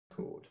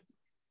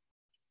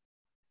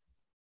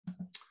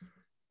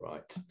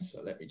Right,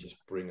 so let me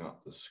just bring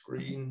up the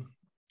screen.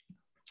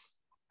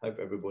 Hope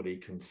everybody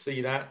can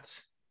see that.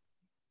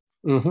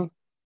 Mm-hmm.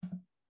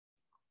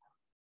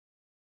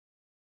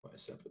 Right,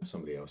 so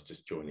somebody else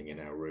just joining in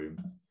our room.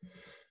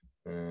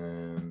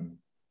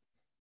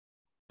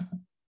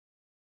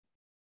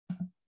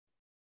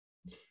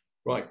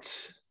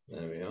 Right,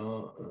 there we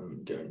are.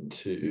 I'm going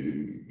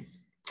to...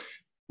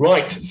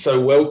 Right,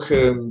 so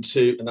welcome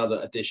to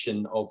another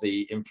edition of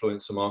the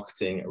Influencer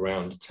Marketing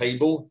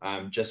Roundtable.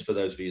 Just for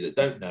those of you that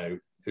don't know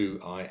who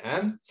I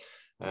am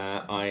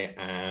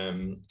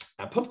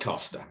a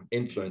podcaster,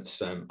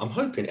 influencer. I'm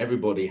hoping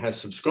everybody has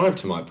subscribed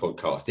to my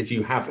podcast. If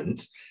you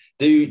haven't,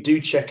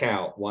 do check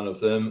out one of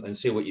them and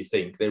see what you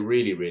think. They're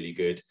really, really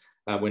good.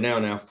 We're now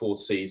in our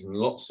fourth season.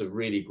 Lots of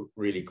really,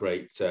 really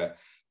great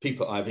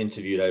people I've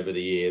interviewed over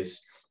the years.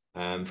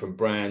 From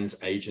brands,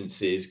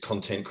 agencies,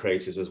 content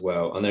creators as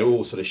well. And they're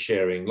all sort of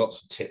sharing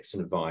lots of tips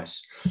and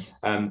advice.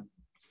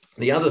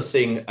 The other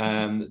thing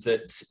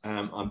that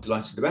I'm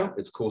delighted about,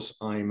 of course,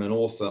 I'm an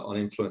author on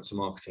influencer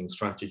marketing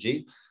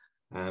strategy.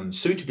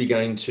 Soon to be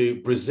going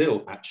to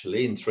Brazil,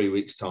 actually, in 3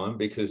 weeks' time,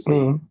 because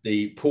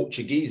the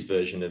Portuguese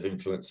version of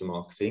influencer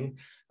marketing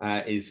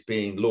is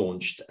being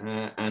launched.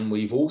 And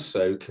we've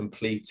also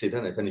completed, I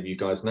don't know if any of you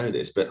guys know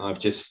this, but I've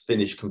just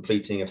finished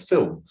completing a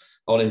film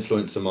on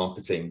influencer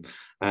marketing.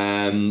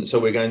 So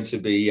we're going to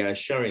be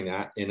showing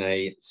that in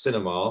a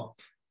cinema,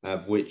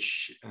 of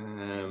which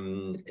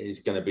is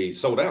going to be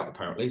sold out,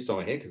 apparently.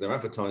 So I hear, because they're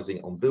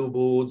advertising on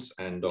billboards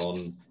and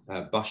on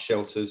bus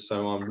shelters.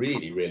 So I'm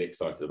really, really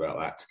excited about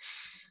that.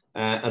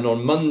 And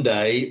on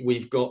Monday,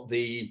 we've got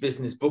the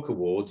Business Book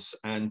Awards,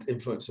 and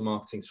Influencer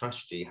Marketing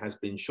Strategy has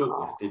been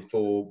shortlisted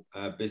for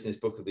Business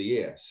Book of the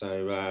Year.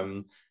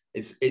 So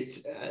it's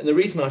the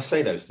reason I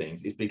say those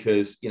things is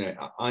because, you know,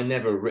 I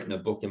never written a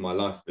book in my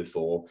life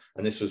before,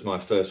 and this was my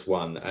first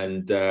one.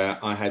 And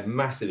I had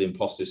massive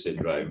imposter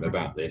syndrome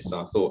about this.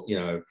 So I thought, you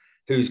know,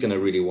 who's going to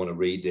really want to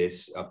read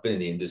this? I've been in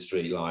the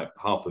industry like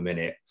half a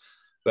minute.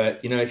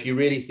 But, you know, if you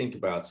really think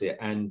about it,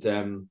 and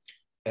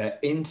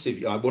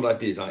what I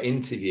did is I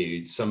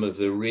interviewed some of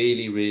the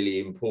really, really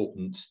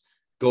important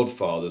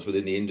godfathers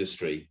within the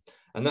industry.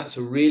 And that's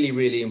a really,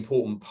 really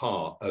important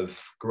part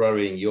of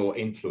growing your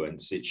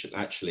influence. It should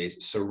actually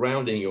is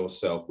surrounding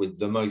yourself with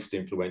the most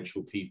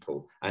influential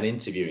people and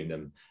interviewing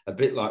them, a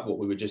bit like what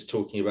we were just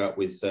talking about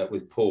with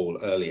Paul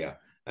earlier.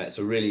 It's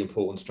a really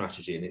important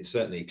strategy, and it's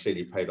certainly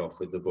clearly paid off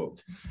with the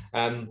book.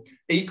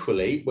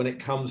 Equally, when it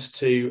comes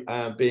to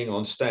being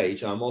on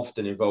stage, I'm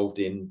often involved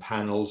in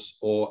panels,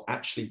 or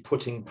actually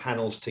putting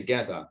panels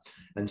together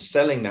and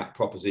selling that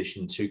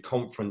proposition to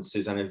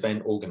conferences and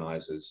event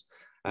organizers.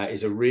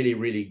 Is a really,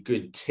 really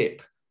good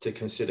tip to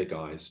consider,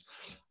 guys.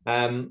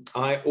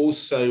 I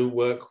also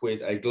work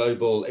with a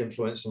global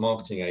influencer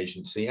marketing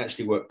agency,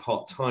 actually work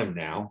part-time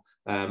now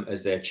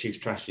as their chief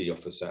strategy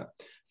officer.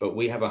 But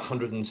we have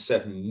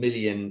 107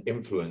 million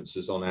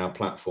influencers on our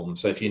platform.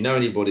 So if you know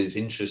anybody that's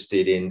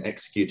interested in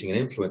executing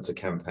an influencer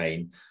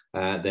campaign,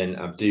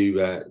 then do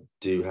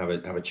have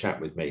a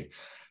chat with me.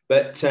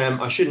 But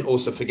I shouldn't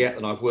also forget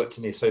that I've worked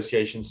in the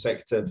association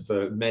sector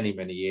for many,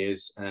 many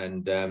years.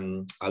 And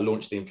I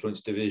launched the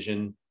influence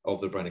division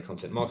of the Branded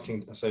Content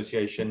Marketing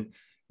Association,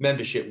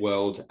 Membership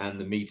World, and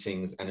the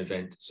Meetings and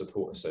Event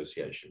Support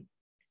Association.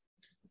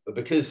 But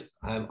because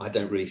I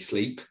don't really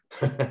sleep,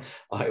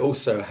 I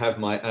also have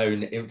my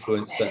own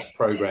influencer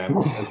program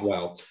as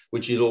well,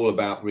 which is all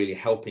about really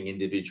helping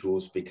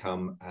individuals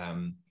become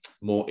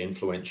more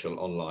influential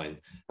online.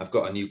 I've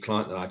got a new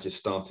client that I just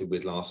started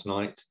with last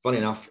night, funny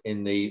enough,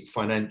 in the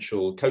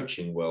financial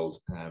coaching world,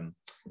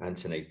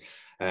 Anthony,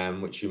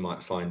 which you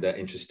might find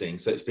interesting.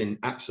 So it's been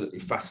absolutely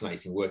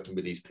fascinating working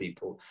with these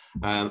people.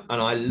 And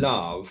I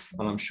love,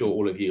 and I'm sure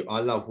all of you, I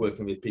love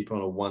working with people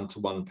on a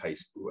one-to-one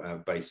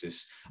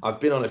basis.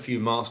 I've been on a few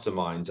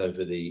masterminds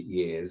over the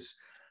years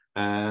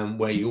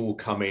where you all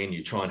come in,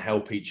 you try and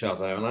help each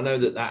other. And I know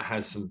that that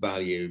has some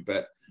value,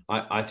 but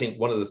I think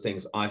one of the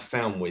things I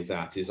found with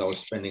that is I was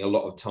spending a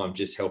lot of time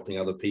just helping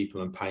other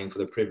people and paying for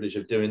the privilege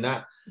of doing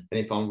that. And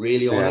if I'm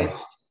really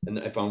honest,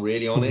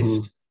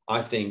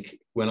 I think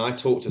when I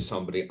talk to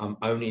somebody, I'm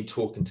only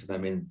talking to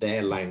them in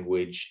their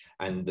language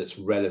and that's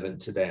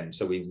relevant to them.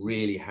 So we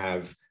really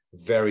have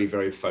very,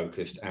 very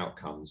focused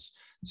outcomes.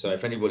 So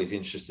if anybody's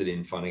interested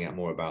in finding out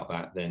more about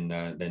that,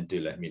 then do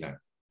let me know.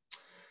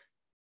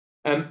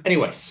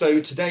 Anyway, so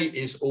today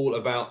is all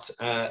about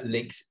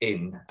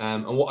LinkedIn.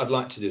 And what I'd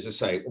like to do, as I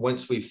say,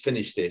 once we've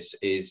finished this,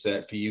 is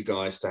for you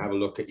guys to have a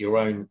look at your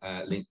own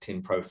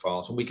LinkedIn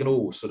profiles, and we can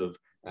all sort of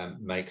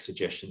make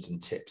suggestions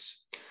and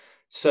tips.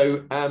 So,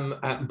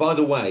 by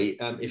the way,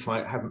 if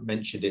I haven't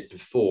mentioned it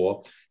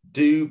before,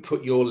 do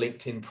put your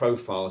LinkedIn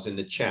profiles in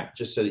the chat,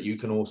 just so that you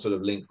can all sort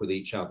of link with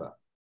each other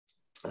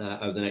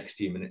over the next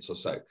few minutes or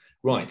so.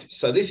 Right,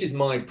 so this is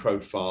my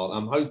profile.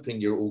 I'm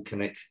hoping you're all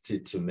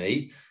connected to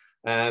me.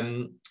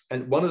 And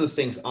one of the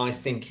things I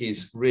think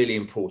is really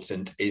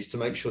important is to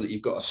make sure that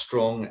you've got a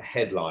strong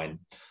headline,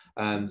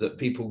 that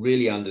people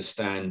really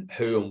understand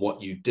who and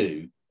what you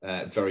do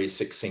very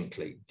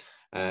succinctly.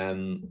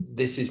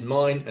 This is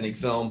mine, an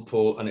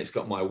example, and it's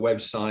got my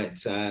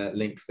website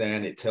link there,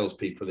 and it tells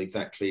people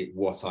exactly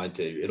what I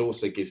do. It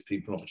also gives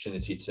people an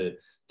opportunity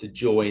to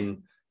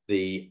join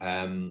the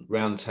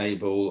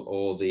roundtable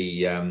or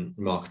the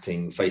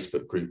marketing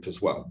Facebook group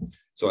as well.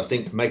 So I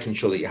think making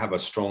sure that you have a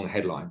strong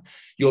headline.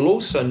 You'll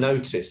also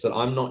notice that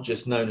I'm not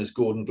just known as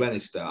Gordon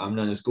Glenister. I'm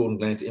known as Gordon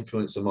Glenister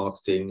Influencer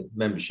Marketing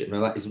Membership.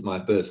 Now, that isn't my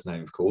birth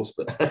name, of course,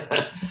 but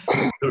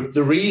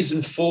the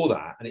reason for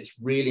that, and it's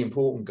really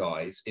important,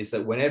 guys, is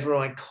that whenever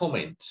I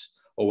comment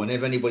or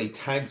whenever anybody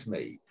tags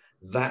me,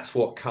 that's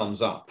what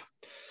comes up.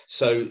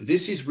 So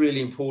this is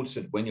really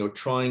important when you're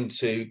trying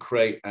to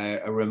create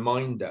a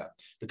reminder,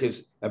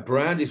 because a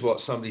brand is what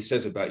somebody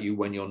says about you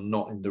when you're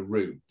not in the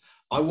room.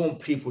 I want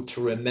people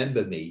to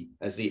remember me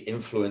as the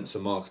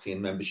influencer marketing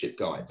and membership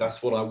guy.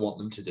 That's what I want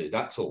them to do.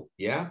 That's all.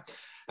 Yeah.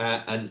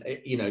 And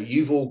you know,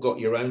 you've all got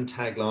your own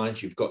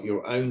taglines. You've got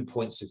your own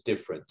points of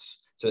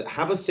difference. So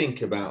have a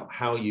think about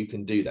how you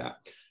can do that.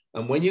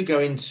 And when you go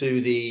into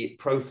the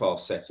profile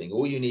setting,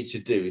 all you need to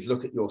do is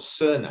look at your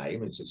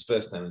surname, it's its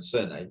first name and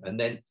surname, and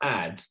then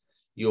add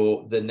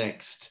the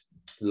next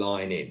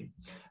line in,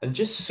 and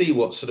just see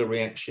what sort of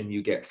reaction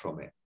you get from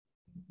it.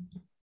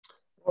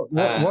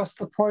 What's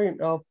the point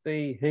of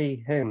the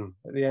he, him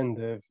at the end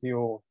of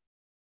your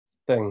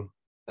thing?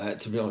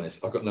 To be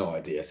honest, I've got no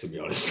idea, to be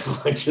honest.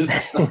 Is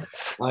that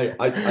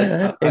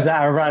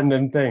a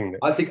random thing?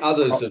 I think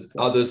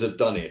others have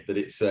done it, that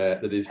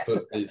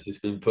it's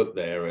been put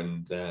there,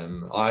 and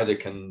I either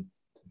can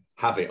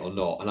have it or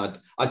not. And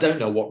I don't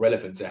know what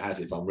relevance it has,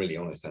 if I'm really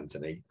honest,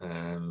 Anthony.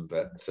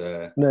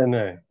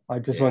 No. I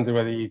just wonder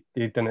whether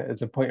you've done it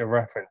as a point of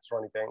reference or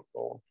anything,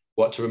 or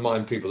what, to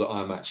remind people that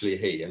I'm actually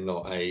he and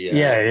not a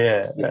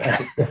yeah.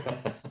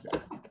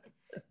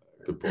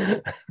 Good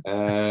point.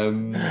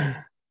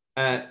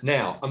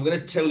 Now, I'm going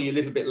to tell you a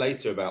little bit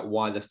later about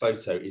why the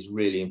photo is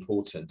really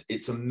important.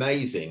 It's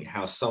amazing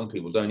how some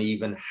people don't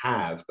even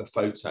have a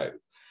photo.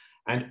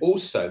 And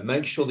also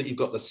make sure that you've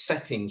got the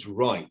settings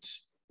right,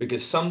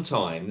 because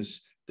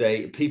sometimes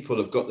people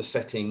have got the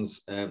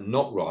settings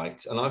not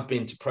right. And I've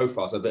been to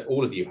profiles, I bet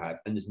all of you have,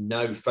 and there's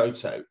no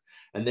photo.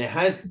 And there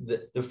has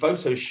the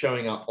photos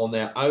showing up on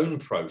their own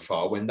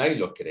profile when they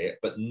look at it,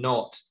 but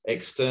not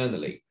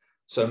externally.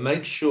 So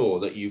make sure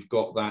that you've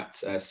got that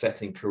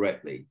setting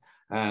correctly.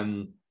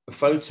 A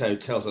photo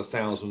tells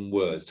 1,000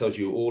 words, tells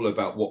you all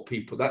about what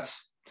people,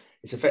 it's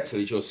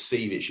effectively your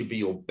CV. It should be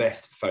your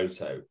best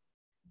photo.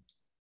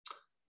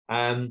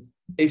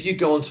 If you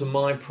go onto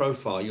my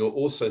profile, you'll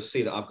also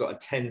see that I've got a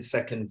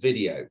 10-second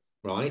video,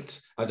 right?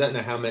 I don't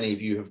know how many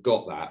of you have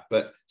got that,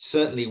 but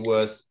certainly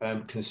worth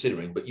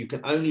considering. But you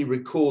can only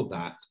record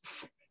that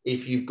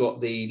if you've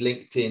got the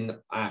LinkedIn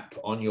app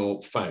on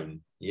your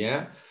phone,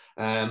 yeah?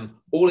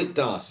 All it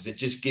does is it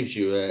just gives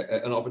you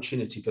an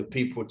opportunity for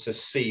people to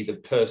see the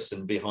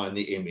person behind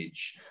the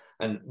image.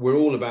 And we're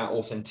all about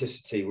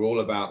authenticity. We're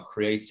all about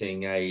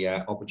creating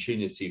a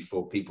opportunity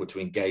for people to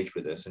engage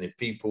with us. And if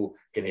people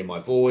can hear my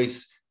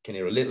voice, can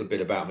hear a little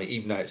bit about me,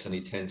 even though it's only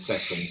 10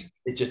 seconds,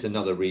 it's just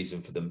another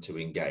reason for them to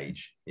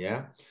engage.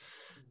 Yeah.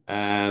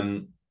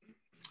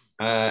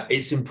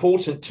 It's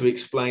important to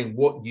explain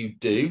what you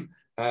do.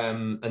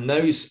 And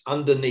those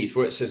underneath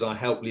where it says, I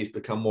help leaders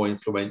become more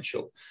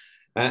influential.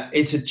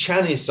 It's a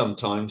challenge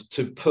sometimes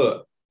to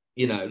put,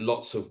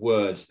 lots of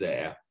words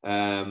there.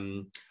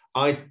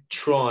 I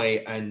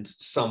try and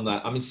sum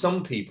that. I mean,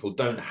 some people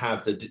don't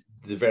have the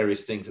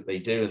various things that they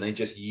do, and they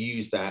just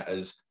use that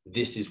as,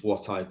 this is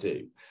what I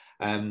do.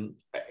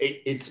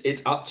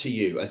 It's up to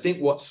you. I think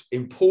what's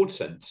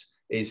important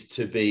is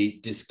to be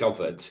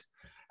discovered.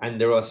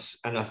 And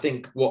I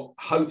think what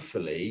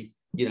hopefully,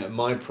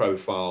 my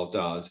profile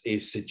does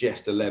is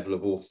suggest a level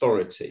of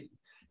authority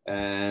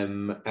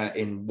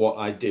in what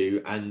I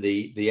do and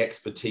the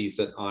expertise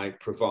that I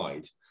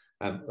provide.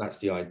 That's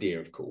the idea,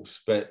 of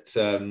course. But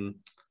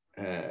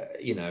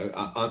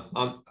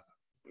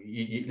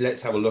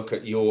let's have a look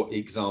at your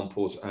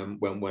examples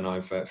when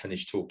I've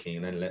finished talking,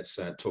 and then let's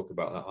talk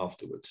about that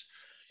afterwards.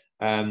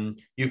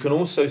 You can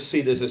also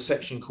see there's a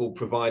section called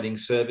providing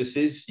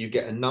services. You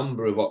get a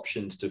number of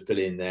options to fill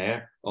in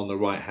there on the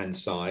right-hand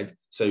side.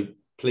 So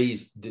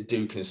please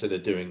do consider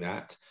doing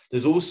that.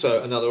 There's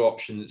also another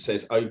option that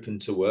says open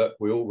to work.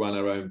 We all run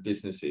our own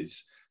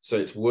businesses. So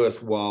it's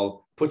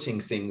worthwhile putting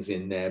things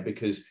in there,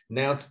 because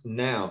now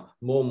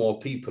more and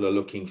more people are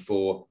looking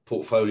for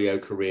portfolio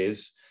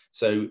careers.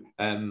 So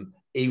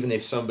even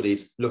if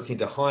somebody's looking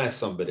to hire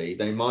somebody,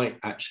 they might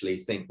actually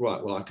think,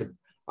 right, well, I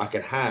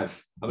could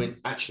have,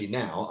 actually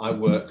now I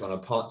work on a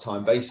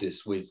part-time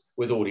basis with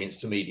audience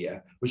to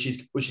media, which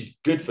is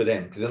good for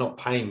them because they're not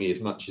paying me as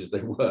much as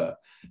they were.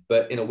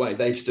 But in a way,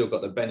 they've still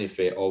got the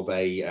benefit of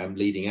a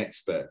leading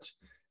expert.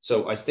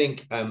 So I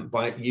think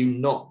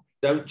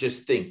don't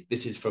just think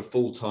this is for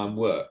full-time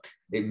work.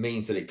 It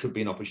means that it could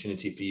be an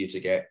opportunity for you to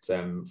get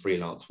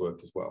freelance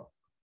work as well.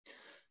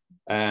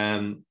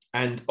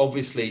 And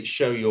obviously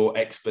show your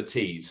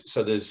expertise.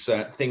 So there's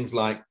things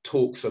like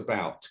talks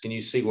about. Can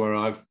you see where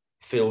I've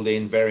filled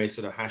in various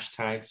sort of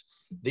hashtags?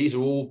 These are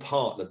all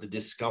part of the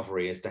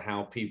discovery as to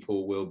how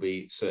people will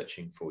be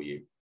searching for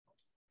you.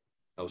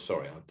 Oh,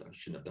 sorry, I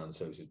shouldn't have done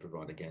services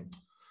provider again.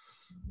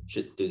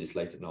 Should do this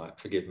late at night,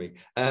 forgive me.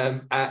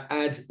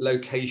 Add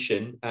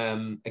location,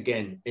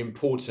 again,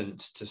 important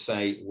to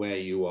say where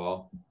you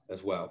are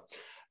as well.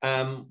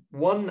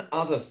 One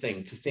other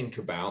thing to think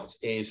about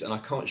is, and I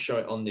can't show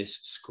it on this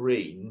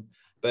screen,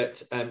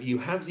 but you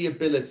have the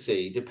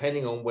ability,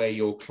 depending on where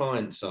your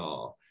clients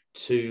are,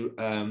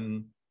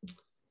 to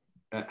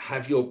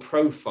have your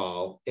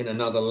profile in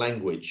another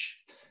language.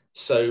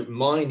 So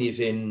mine is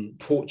in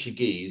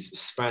Portuguese,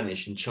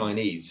 Spanish, and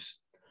Chinese.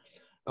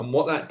 And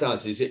what that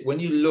does is when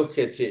you look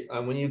at it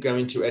and when you go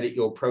in to edit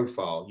your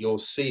profile, you'll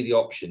see the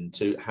option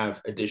to have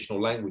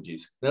additional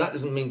languages. Now, that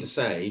doesn't mean to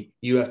say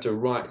you have to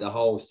write the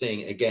whole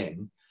thing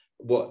again.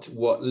 What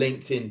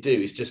LinkedIn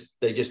do is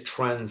they just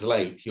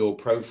translate your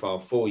profile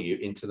for you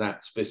into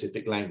that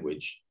specific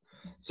language.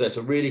 So it's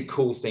a really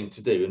cool thing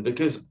to do. And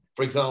because,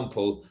 for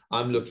example,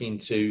 I'm looking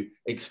to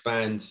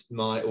expand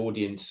my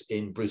audience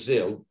in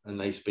Brazil and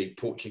they speak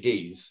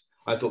Portuguese,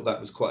 I thought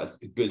that was quite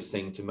a good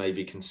thing to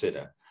maybe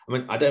consider. I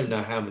mean, I don't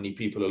know how many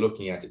people are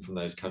looking at it from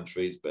those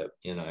countries, but,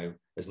 you know,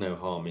 there's no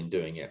harm in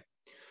doing it.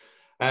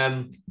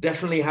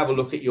 Definitely have a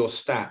look at your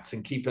stats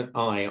and keep an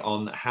eye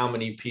on how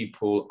many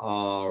people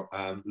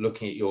are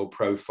looking at your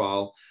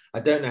profile. I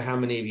don't know how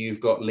many of you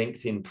have got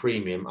LinkedIn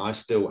Premium. I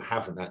still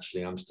haven't,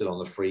 actually. I'm still on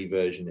the free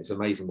version. It's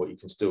amazing what you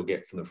can still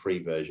get from the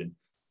free version.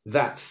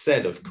 That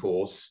said, of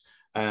course,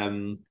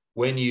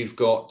 when you've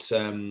got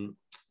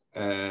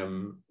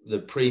the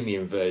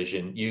premium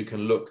version, you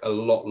can look a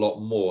lot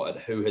more at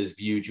who has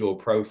viewed your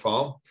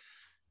profile.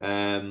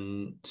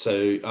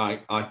 So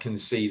I can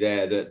see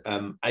there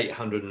that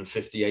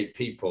 858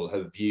 people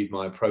have viewed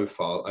my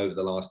profile over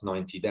the last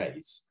 90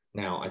 days.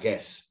 Now, I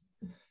guess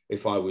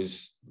if I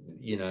was,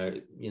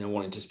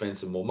 wanting to spend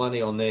some more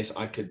money on this,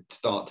 I could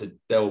start to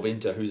delve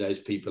into who those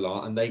people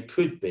are, and they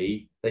could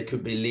be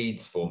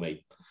leads for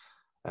me.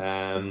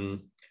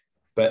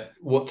 But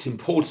what's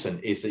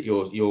important is that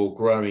you're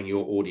growing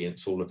your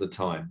audience all of the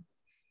time.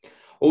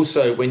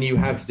 Also, when you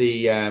have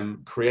the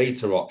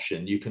creator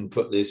option, you can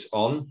put this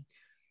on.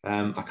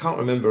 I can't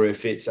remember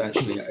if it's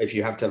actually, if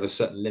you have to have a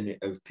certain limit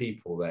of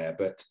people there,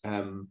 but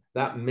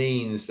that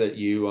means that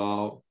you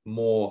are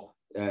more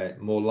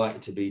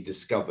likely to be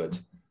discovered.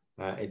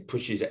 It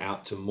pushes it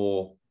out to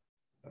more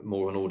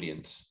an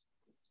audience.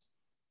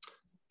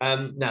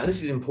 Now,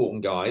 this is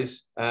important,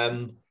 guys.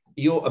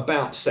 Your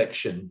about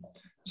section.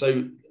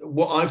 So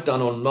what I've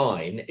done on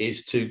mine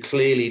is to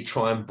clearly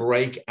try and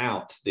break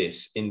out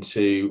this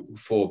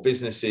for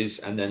businesses,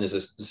 and then there's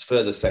a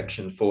further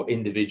section for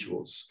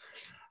individuals.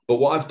 But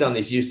what I've done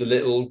is used a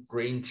little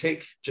green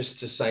tick just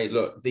to say,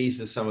 look,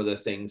 these are some of the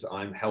things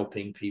I'm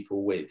helping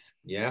people with.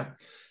 Yeah.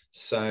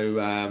 So,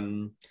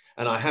 and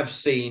I have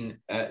seen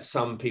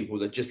some people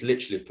that just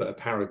literally put a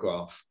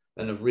paragraph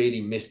and have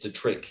really missed a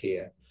trick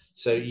here.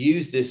 So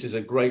use this as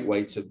a great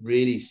way to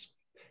really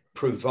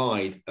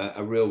provide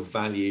a real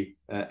value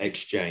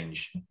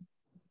exchange.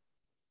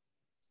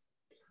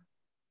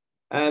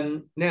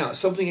 Now,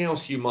 something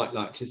else you might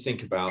like to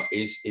think about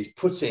is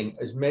putting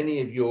as many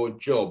of your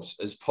jobs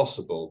as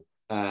possible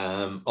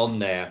on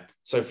there.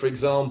 So, for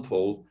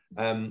example,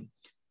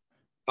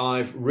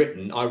 I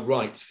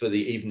write for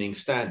the Evening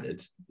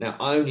Standard. Now,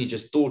 I only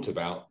just thought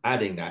about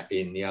adding that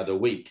in the other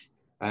week.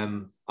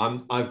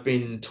 I've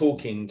been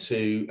talking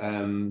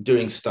to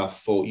doing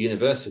stuff for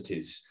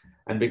universities,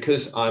 and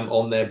because I'm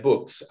on their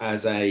books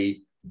as a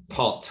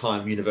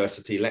part-time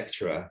university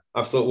lecturer,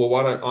 I've thought, well,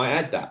 why don't I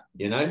add that,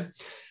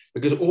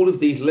 Because all of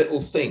these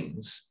little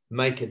things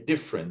make a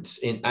difference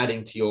in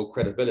adding to your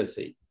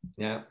credibility.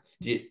 Yeah,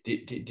 do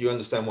you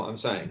understand what I'm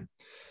saying?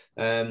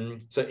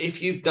 So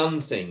if you've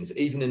done things,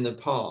 even in the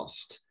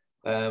past,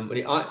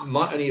 it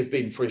might only have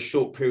been for a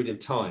short period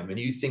of time, and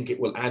you think it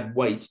will add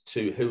weight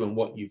to who and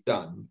what you've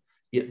done,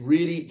 yet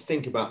really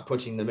think about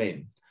putting them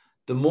in.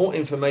 The more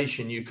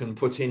information you can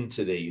put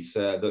into these,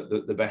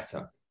 the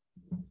better.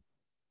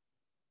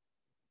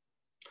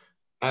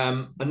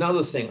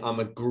 Another thing I'm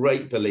a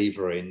great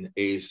believer in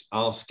is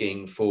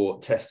asking for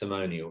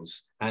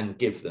testimonials and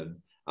give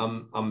them.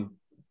 I'm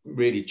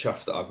really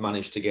chuffed that I've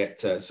managed to get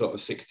sort of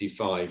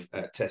 65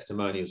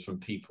 testimonials from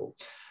people.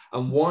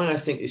 And why I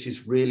think this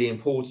is really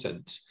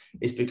important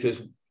is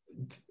because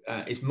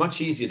it's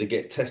much easier to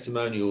get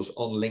testimonials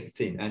on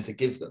LinkedIn and to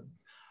give them.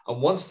 And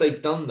once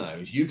they've done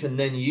those, you can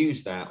then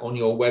use that on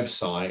your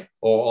website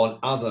or on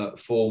other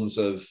forms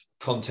of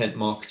content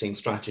marketing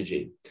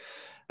strategy.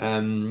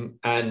 Who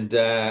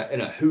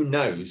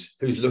knows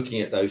who's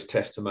looking at those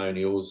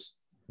testimonials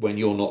when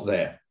you're not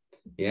there?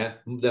 Yeah,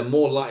 they're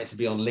more likely to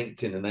be on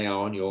LinkedIn than they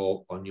are on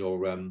your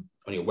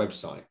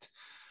website.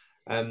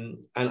 And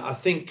I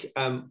think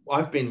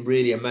I've been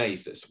really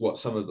amazed at what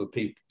some of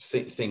the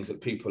things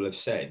that people have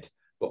said,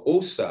 but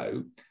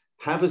also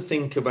have a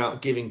think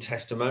about giving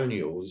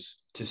testimonials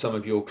to some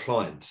of your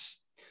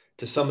clients,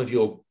 to some of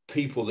your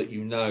people that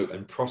you know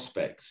and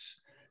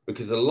prospects,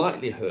 because the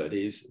likelihood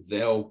is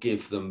they'll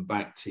give them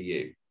back to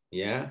you.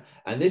 Yeah.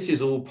 And this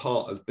is all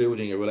part of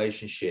building a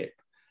relationship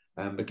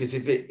Because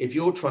if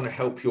you're trying to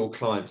help your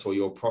clients or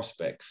your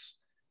prospects,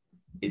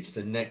 it's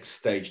the next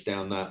stage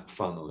down that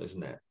funnel,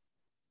 isn't it?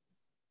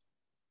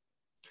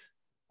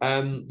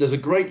 There's a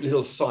great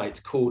little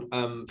site called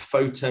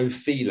Photo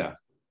Feeler.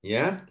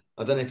 Yeah,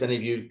 I don't know if any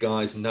of you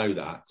guys know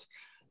that.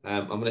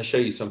 I'm going to show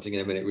you something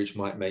in a minute which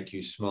might make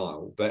you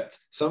smile, but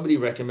somebody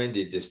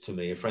recommended this to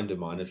me, a friend of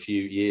mine, a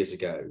few years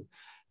ago.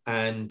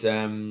 And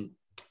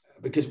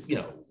because, you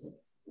know,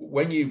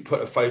 when you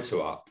put a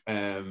photo up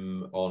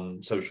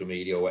on social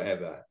media or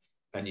whatever,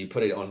 and you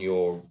put it on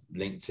your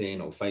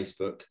LinkedIn or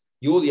Facebook,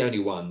 you're the only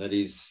one that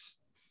is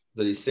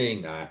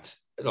seeing that.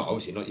 No,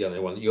 obviously not the only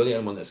one. You're the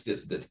only one that's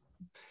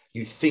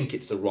you think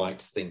it's the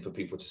right thing for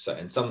people to say.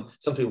 And some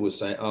people will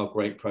say, oh,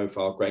 great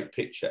profile, great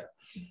picture.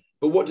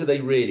 But what do they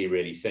really,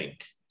 really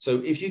think?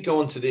 So if you go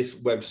onto this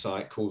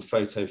website called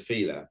Photo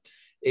Feeler,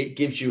 it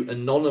gives you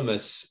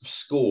anonymous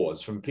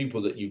scores from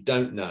people that you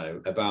don't know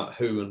about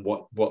who and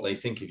what they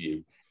think of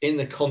you in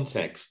the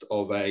context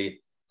of a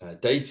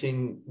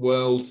dating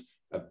world,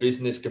 a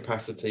business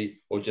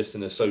capacity, or just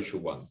in a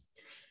social one.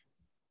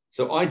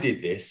 So I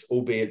did this,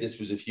 albeit this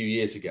was a few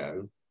years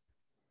ago,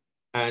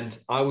 and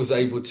I was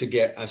able to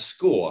get a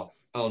score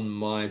on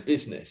my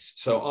business.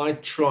 So I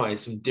tried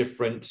some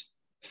different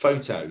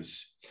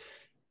photos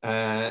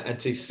and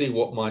to see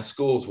what my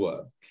scores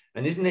were.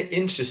 And isn't it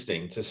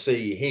interesting to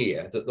see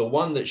here that the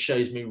one that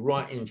shows me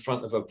right in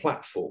front of a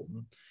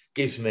platform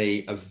gives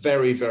me a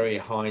very, very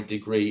high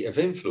degree of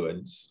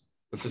influence.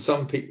 But for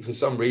some people, for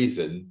some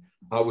reason,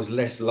 I was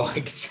less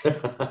liked.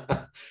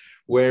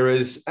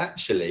 Whereas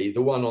actually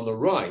the one on the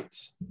right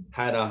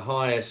had a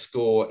higher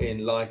score in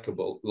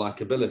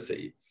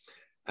likability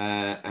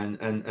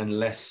and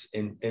less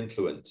in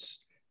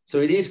influence. So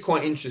it is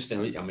quite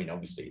interesting. I mean,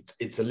 obviously,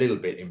 it's a little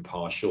bit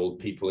impartial.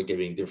 People are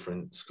giving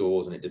different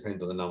scores, and it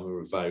depends on the number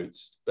of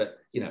votes. But,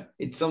 you know,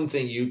 it's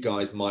something you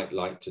guys might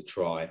like to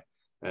try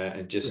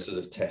and just sort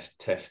of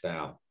test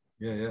out.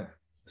 Yeah,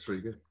 that's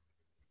really good.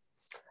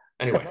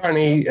 Anyway,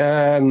 apparently,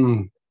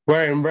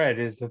 wearing red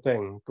is the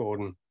thing,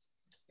 Gordon.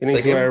 You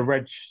need to wear a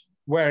red.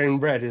 Wearing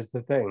red is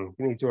the thing.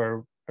 You need to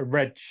wear a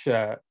red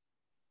shirt.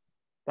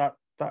 That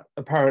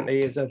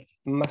apparently is a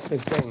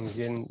massive thing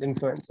in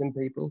influencing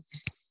people.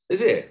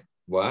 Is it?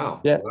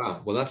 Wow. Yeah.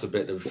 Wow. Well, that's a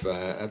bit of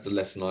that's a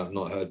lesson I've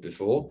not heard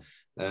before.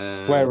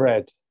 Wear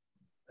red.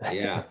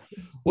 Yeah.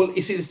 Well,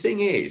 you see, the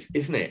thing is,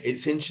 isn't it?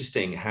 It's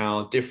interesting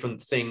how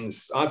different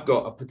things. I've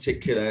got a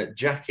particular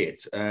jacket,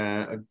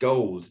 a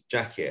gold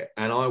jacket,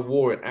 and I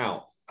wore it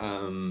out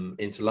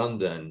into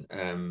London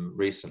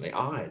recently.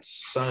 I had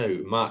so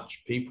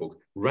much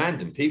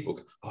random people.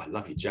 Oh, I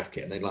love your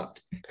jacket, and they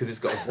like because it's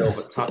got a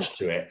velvet touch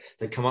to it.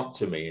 They come up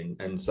to me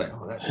and say,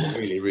 "Oh, that's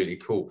really, really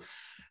cool."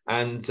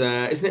 And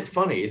isn't it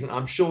funny?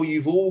 I'm sure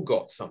you've all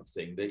got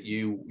something that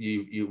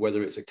you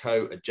whether it's a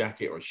coat, a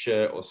jacket, or a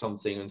shirt, or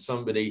something, and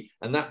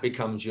that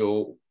becomes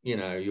your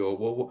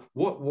well,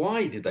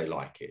 why did they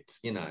like it?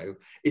 You know,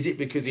 is it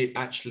because it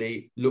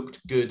actually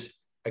looked good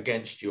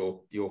against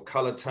your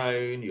color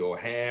tone, your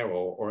hair,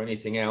 or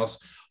anything else?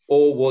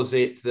 Or was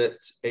it that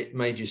it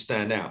made you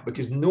stand out?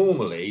 Because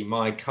normally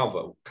my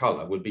color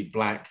would be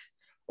black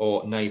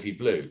or navy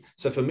blue.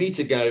 So for me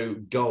to go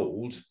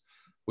gold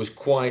was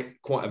quite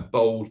a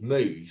bold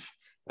move.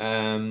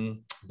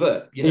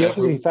 But you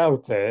obviously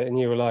felt it and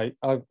you were like,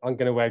 I'm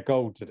going to wear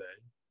gold today.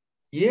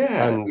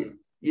 Yeah. And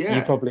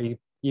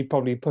you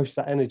probably pushed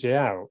that energy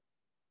out.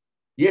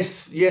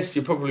 Yes,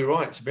 you're probably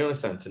right. To be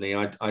honest, Anthony,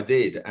 I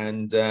did,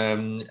 and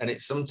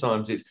it's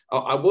sometimes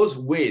I was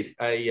with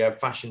a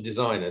fashion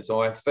designer,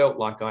 so I felt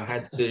like I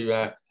had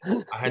to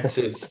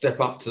step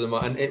up to them,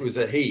 and it was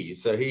a he.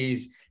 So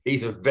he's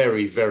a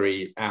very,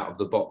 very out of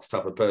the box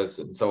type of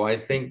person. So I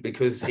think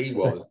because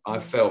I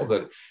felt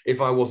that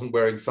if I wasn't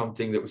wearing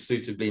something that was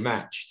suitably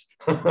matched,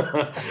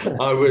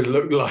 I would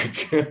look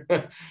like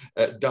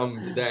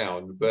dumbed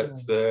down. But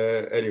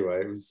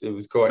anyway, it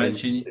was quite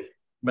interesting.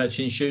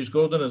 Matching shoes,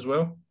 Gordon, as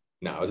well?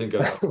 No, I didn't go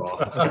that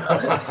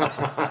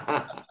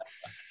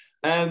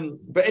far.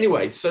 But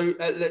anyway, so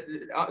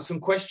some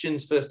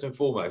questions first and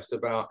foremost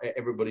about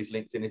everybody's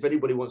LinkedIn. If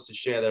anybody wants to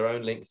share their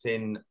own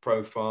LinkedIn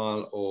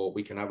profile, or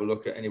we can have a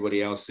look at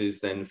anybody else's,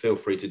 then feel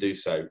free to do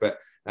so. But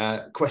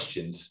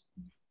questions?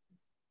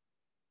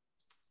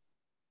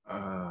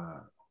 I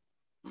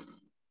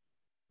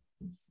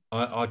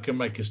can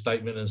make a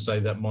statement and say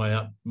that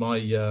my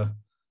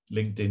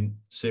LinkedIn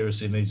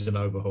seriously needs an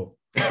overhaul.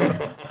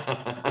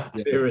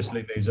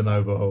 Seriously needs an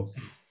overhaul.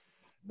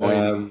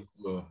 And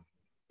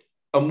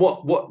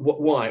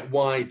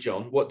why,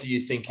 John? What do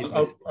you think is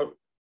missing?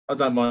 I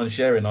don't mind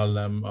sharing.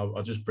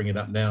 I'll just bring it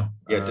up now.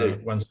 Yeah, do.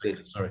 1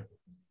 second. Sorry. Let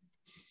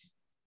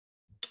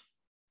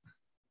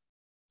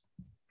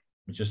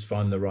me just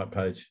find the right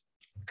page.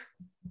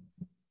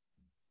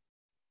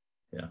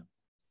 Yeah.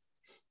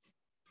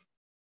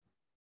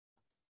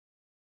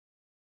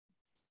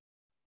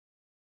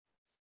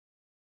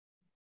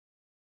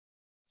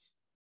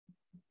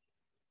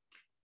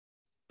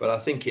 But I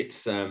think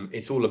it's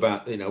all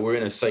about, we're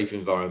in a safe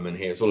environment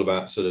here. It's all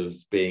about sort of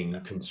being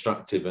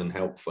constructive and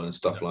helpful and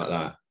stuff like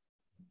that.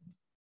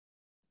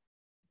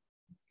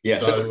 Yeah.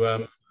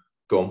 So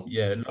go on.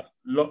 Yeah,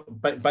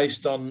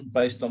 based on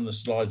the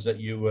slides that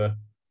you were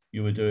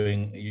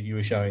doing, you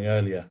were showing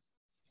earlier.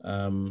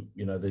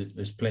 You know,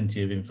 there's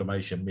plenty of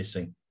information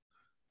missing.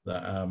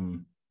 That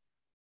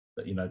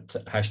you know,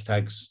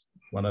 hashtags,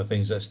 one of the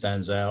things that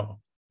stands out.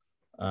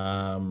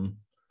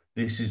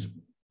 This is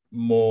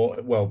more,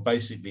 well,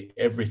 basically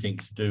everything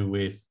to do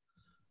with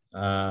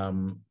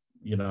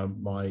you know,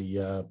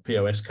 my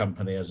POS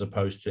company, as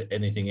opposed to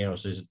anything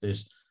else.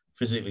 There's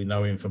physically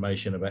no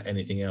information about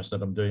anything else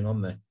that I'm doing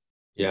on there.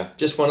 Yeah,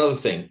 just one other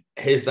thing.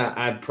 Here's that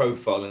add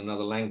profile in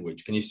another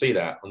language. Can you see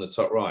that on the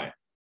top right?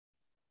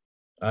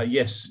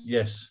 Yes.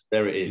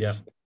 There it is.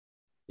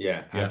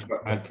 Yeah.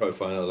 Add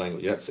profile in another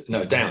language. That's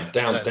no, down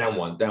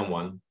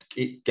one.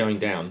 Keep going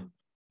down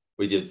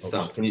with your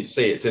thumb. Can you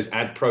see it says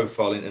add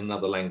profile in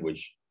another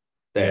language?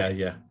 There.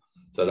 Yeah.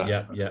 So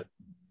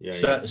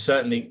that's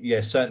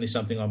certainly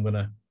something I'm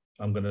gonna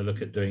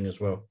look at doing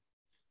as well.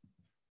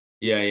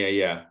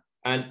 Yeah.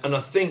 And I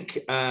think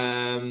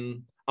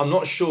I'm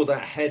not sure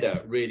that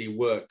header really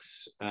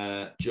works,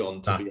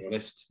 John, to be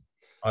honest.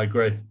 I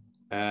agree.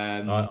 I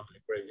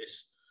agree.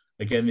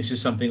 This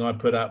is something I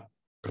put up,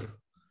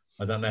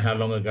 I don't know how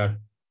long ago,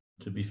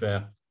 to be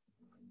fair.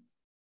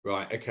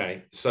 Right.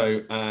 Okay.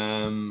 So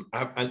and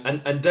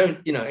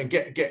don't, you know, and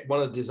get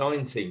one of the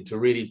design team to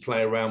really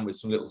play around with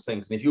some little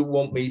things. And if you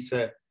want me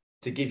to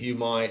give you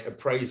my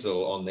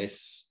appraisal on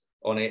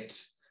it,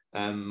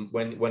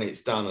 when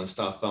it's done and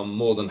stuff, I'm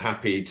more than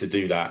happy to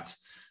do that.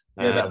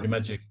 Yeah, that would be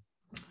magic.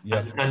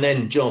 Yeah. And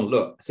then, John,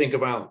 look, think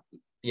about,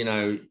 you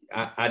know,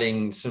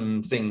 adding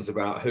some things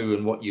about who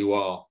and what you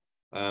are,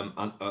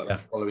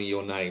 following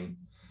your name.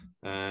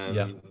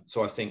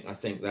 So I think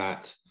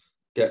that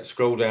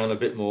scroll down a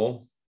bit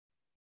more.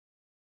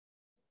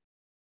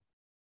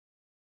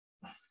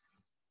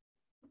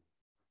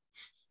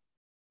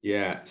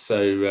 Yeah. So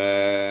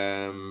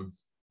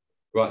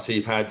right. So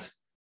you've had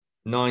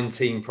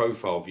 19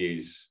 profile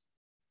views.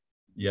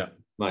 Yeah.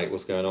 Mate,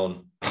 what's going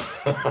on?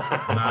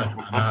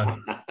 No.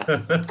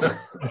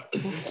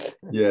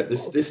 Yeah,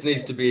 this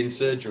needs to be in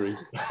surgery.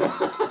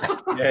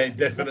 Yeah,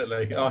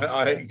 definitely.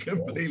 I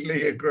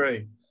completely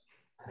agree.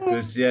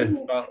 Because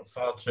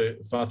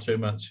far too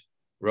much.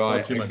 Right.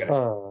 Far too much.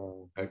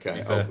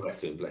 Okay. Oh,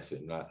 bless him.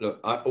 Right. Look,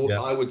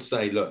 I would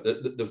say, look,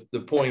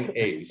 the point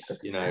is,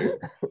 you know,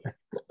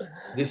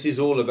 this is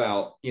all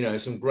about, you know,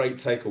 some great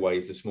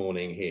takeaways this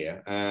morning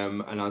here.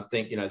 And I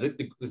think, you know,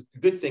 the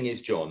good thing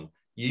is, John,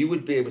 you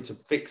would be able to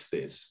fix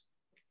this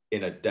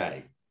in a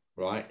day,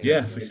 right?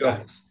 For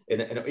sure.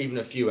 In even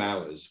a few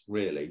hours,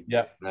 really.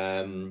 Yeah.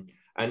 And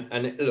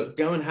look,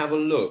 go and have a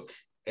look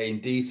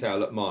in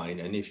detail at mine,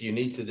 and if you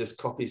need to just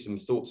copy some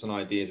thoughts and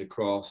ideas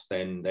across,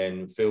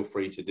 then feel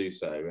free to do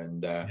so.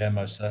 And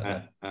most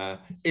certainly.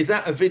 Is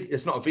that a video?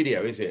 It's not a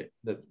video, is it?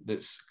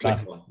 That's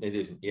clicked on. It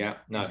isn't. Yeah,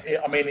 no.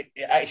 I mean,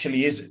 it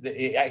actually is.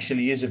 It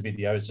actually is a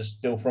video. It's a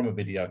still from a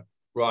video.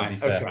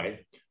 Right.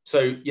 Okay. So,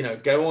 you know,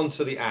 go on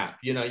to the app.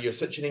 You know, you're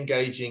such an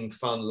engaging,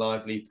 fun,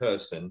 lively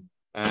person.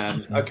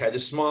 Okay, the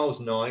smile's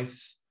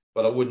nice,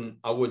 but I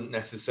wouldn't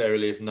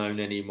necessarily have known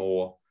any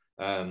more.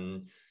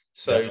 Right,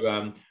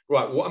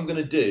 what I'm going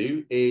to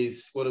do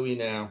is, what are we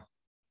now?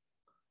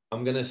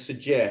 I'm going to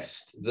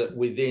suggest that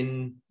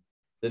within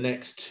the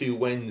next 2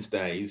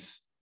 Wednesdays,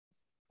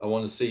 I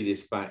want to see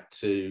this back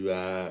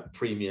to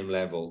premium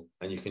level,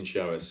 and you can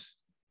show us.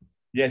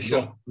 Yeah,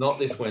 sure. Not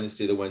this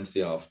Wednesday, the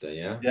Wednesday after,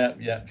 yeah?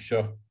 Yeah,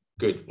 sure.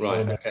 Good,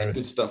 right, sure, okay,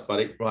 good stuff,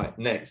 buddy. Right,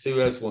 next, who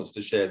else wants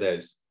to share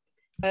theirs?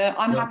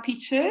 I'm happy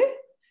to.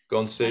 Go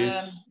on, Sue.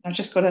 I've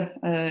just got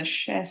a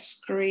share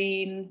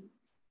screen.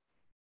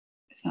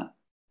 Is that?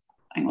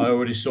 Hang on. I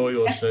already saw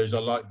yours, Suze. I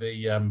like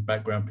the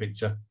background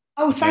picture.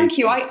 Oh, thank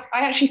you. I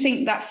actually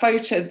think that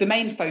photo, the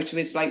main photo,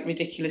 is like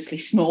ridiculously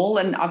small,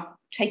 and I've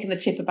taken the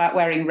tip about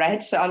wearing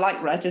red, so I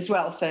like red as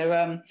well.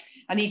 So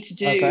I need to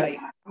do. I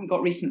haven't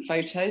got recent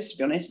photos, to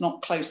be honest,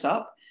 not close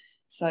up.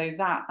 So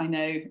that I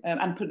know,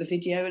 and put the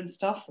video and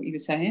stuff. What you were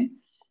saying.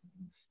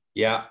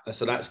 Yeah,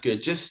 so that's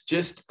good.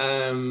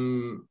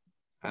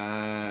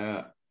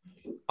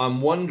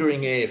 I'm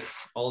wondering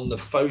if on the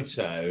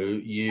photo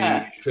you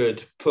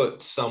could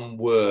put some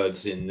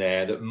words in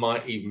there that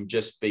might even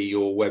just be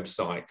your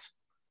website.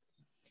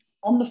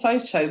 On the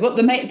photo, what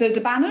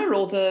the banner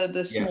or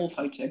the small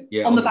photo?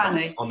 Yeah, on the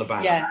banner. On the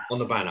banner. Yeah. On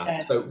the banner.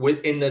 Yeah. So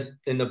in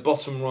the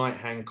bottom right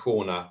hand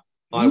corner,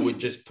 I would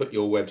just put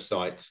your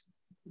website.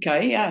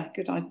 Okay. Yeah.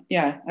 Good idea.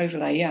 Yeah.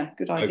 Overlay. Yeah.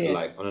 Good idea.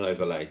 Overlay on an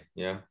overlay.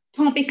 Yeah.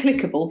 Can't be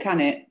clickable,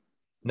 can it?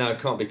 No, it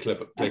can't be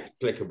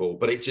clickable,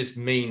 but it just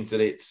means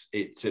that it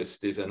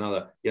just is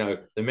another, you know,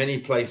 the many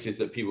places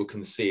that people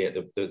can see it,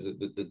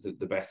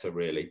 the better,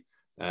 really.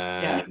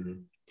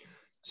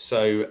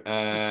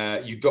 So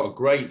you've got a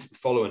great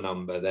follower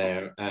number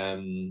there,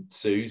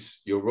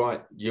 Suze. You're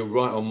right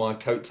on my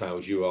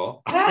coattails. You are.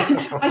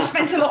 I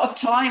spent a lot of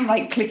time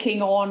like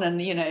clicking on and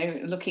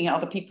looking at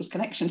other people's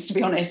connections, to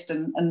be honest,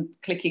 and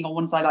clicking on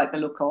ones I like the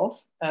look of.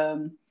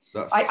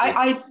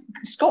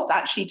 Scott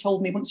actually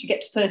told me once you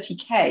get to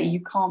 30k, you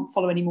can't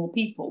follow any more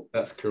people.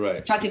 That's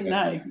correct. Which I didn't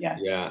know.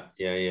 Yeah.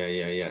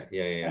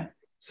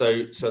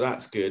 So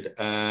that's good.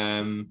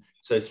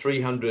 So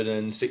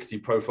 360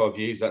 profile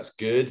views. That's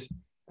good.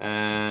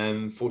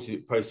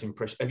 40 post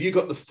impression. Have you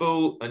got the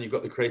full and you've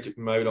got the creative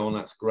mode on?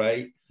 That's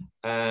great.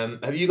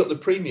 Have you got the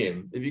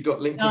premium? Have you got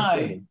LinkedIn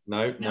premium?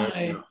 No.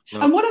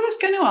 And what I was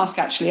going to ask,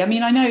 actually, I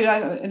mean, I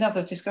know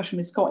another discussion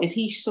with Scott is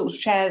he sort of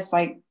shares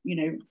like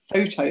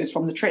photos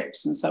from the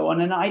trips and so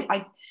on, and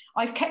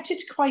I've kept it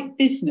to quite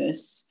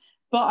business,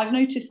 but I've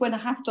noticed when I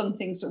have done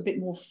things that are a bit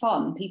more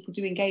fun, people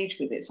do engage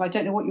with it. So I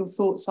don't know what your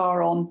thoughts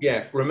are on.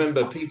 Yeah,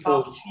 remember,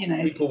 people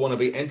want to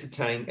be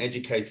entertained,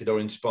 educated, or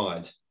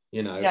inspired.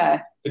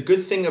 The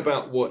good thing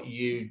about what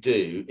you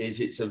do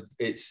is it's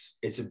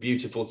a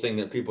beautiful thing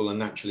that people are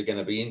naturally going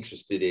to be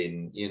interested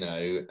in,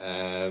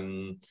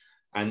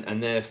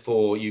 and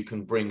therefore you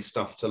can bring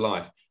stuff to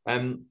life.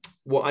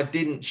 What I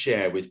didn't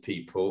share with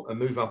people, and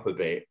move up a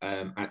bit,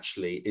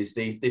 actually, is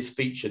this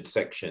featured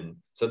section.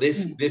 So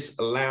this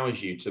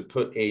allows you to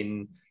put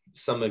in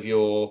some of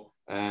your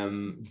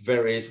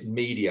various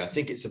media. I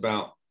think it's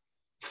about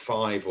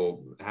 5 or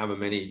however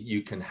many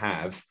you can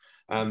have.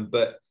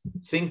 But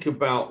think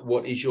about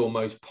what is your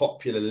most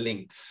popular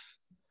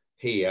links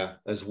here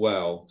as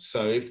well.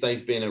 So if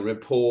they've been a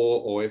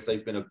report or if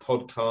they've been a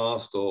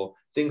podcast or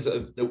things that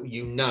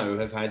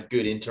have had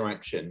good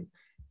interaction,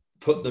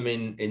 put them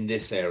in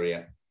this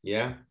area,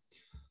 yeah?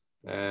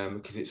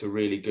 Because it's a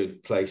really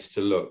good place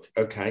to look.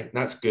 Okay,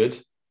 that's good.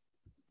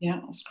 Yeah,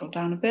 I'll scroll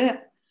down a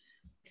bit.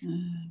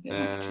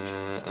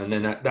 And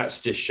then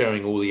that's just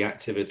showing all the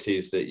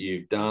activities that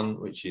you've done,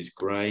 which is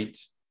great.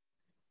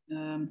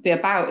 The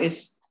about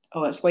is,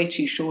 it's way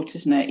too short,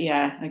 isn't it?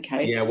 Yeah,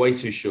 okay. Yeah, way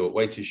too short.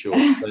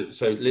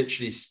 So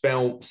literally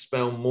spell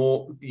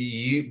more.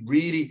 You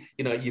really,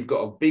 you've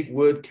got a big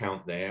word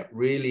count there.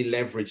 Really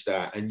leverage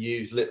that and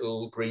use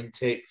little green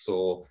ticks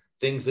or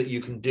things that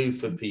you can do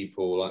for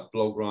people, like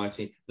blog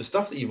writing, the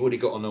stuff that you've already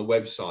got on a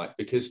website.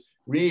 Because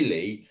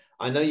really,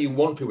 I know you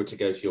want people to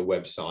go to your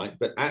website,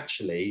 but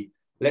actually,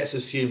 let's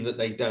assume that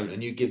they don't,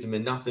 and you give them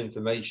enough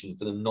information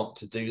for them not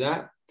to do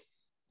that.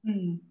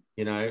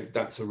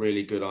 That's a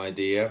really good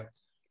idea.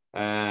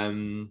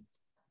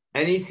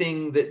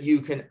 Anything that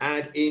you can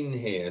add in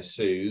here,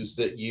 Suze,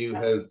 that you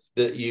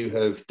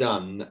have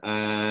done,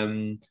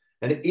 and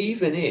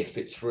even if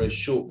it's for a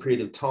short period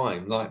of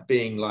time, like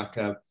being like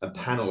a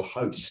panel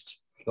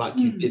host, like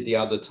you did the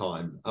other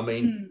time. I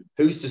mean,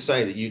 who's to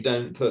say that you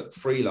don't put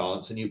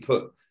freelance and you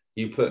put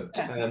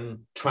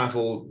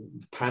travel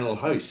panel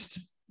host?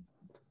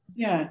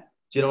 Yeah.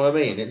 Do you know what I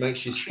mean? It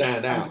makes you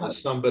stand out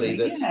as somebody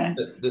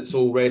that's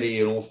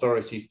already an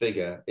authority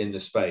figure in the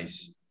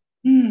space.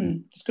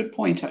 It's a good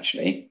point,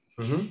 actually.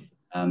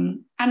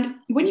 And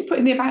when you put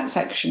in the about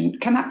section,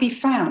 can that be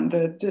found?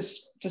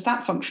 Does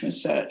that function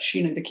as search?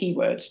 The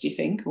keywords, do you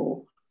think?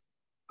 Or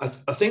I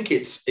think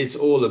it's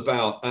all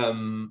about. I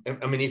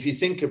mean, if you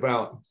think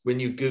about when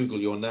you Google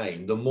your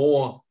name, the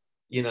more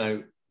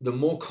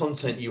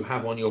content you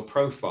have on your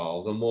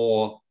profile, the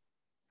more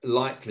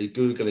likely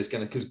Google is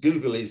going to, because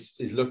Google is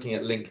looking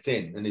at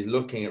LinkedIn and is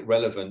looking at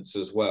relevance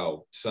as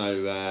well.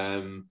 So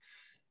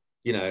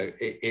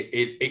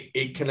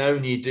it can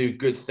only do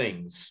good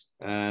things.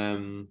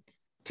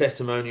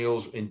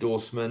 Testimonials,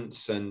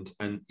 endorsements, and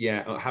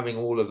having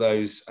all of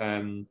those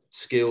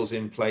skills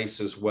in place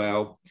as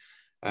well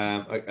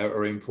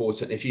are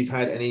important. If you've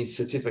had any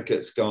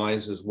certificates,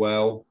 guys, as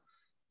well,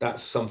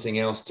 that's something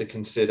else to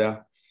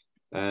consider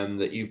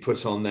that you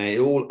put on there. It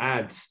all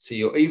adds to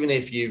your, even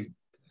if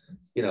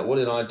what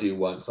did I do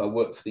once? I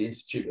worked for the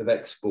Institute of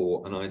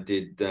Export and I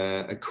did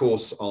a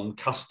course on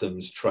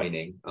customs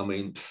training. I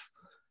mean,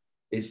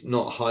 it's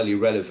not highly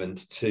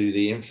relevant to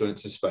the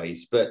influencer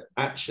space, but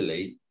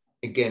actually,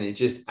 again, it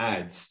just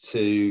adds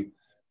to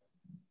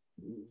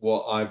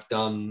what I've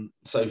done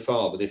so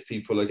far, that if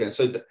people are going,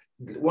 so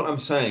what I'm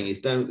saying is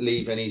don't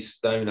leave any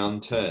stone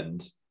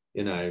unturned.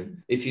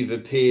 If you've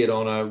appeared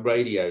on a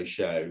radio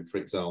show, for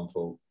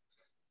example,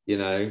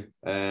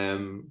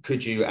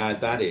 could you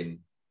add that in,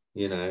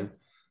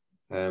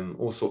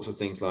 all sorts of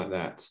things like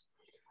that.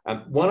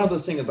 One other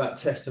thing about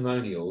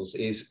testimonials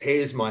is,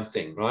 here's my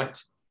thing, right?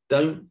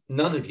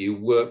 None of you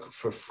work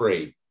for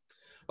free.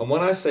 And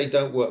when I say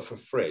don't work for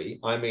free,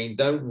 I mean,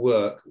 don't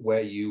work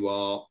where you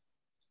are.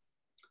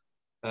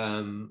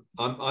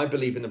 I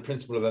believe in the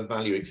principle of a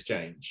value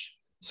exchange.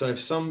 So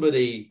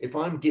if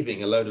I'm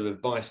giving a load of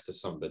advice to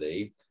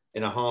somebody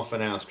in a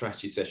half-an-hour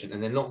strategy session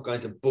and they're not going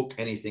to book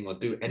anything or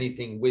do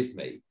anything with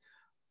me,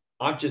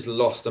 I've just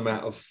lost them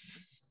out of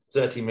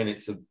 30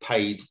 minutes of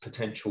paid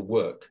potential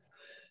work.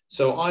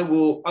 So I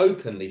will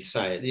openly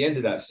say at the end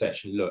of that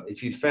session, look,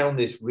 if you found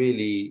this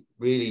really,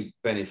 really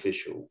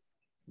beneficial,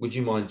 would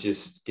you mind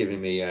just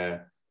giving me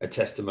a a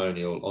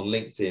testimonial on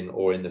LinkedIn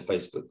or in the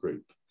Facebook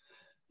group.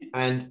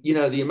 And, you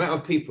know, the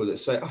amount of people that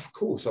say, of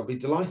course, I'll be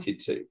delighted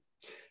to.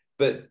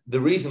 But the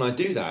reason I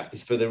do that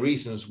is for the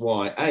reasons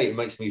why, A, it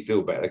makes me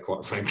feel better,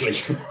 quite frankly.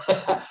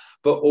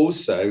 But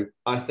also,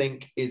 I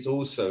think it's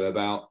also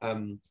about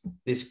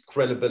this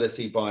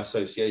credibility by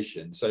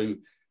association. So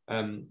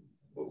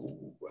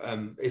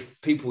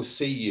if people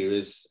see you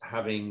as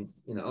having,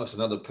 you know, it's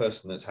another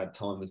person that's had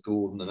time with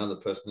Gordon, another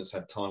person that's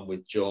had time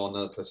with John,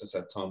 another person that's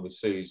had time with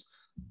Suze,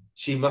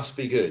 she must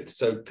be good.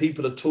 So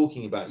people are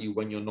talking about you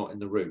when you're not in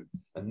the room.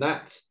 And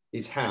that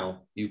is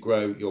how you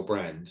grow your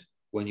brand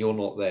when you're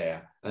not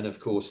there. And of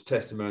course,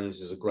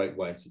 testimonials is a great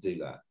way to do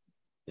that,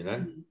 you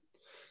know?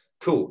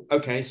 Cool.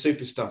 Okay,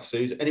 super stuff,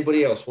 Suze.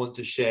 Anybody else want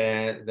to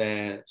share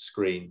their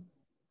screen?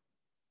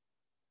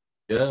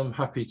 Yeah, I'm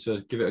happy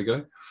to give it a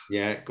go.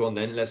 Yeah, go on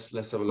then. Let's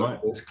have a look. Right,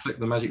 let's click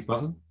the magic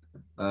button.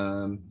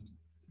 I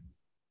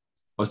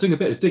was doing a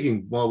bit of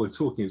digging while we're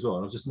talking as well,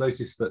 and I've just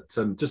noticed that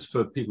just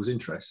for people's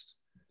interest,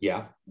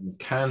 yeah,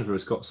 Canva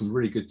has got some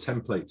really good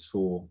templates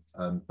for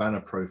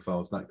banner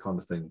profiles, that kind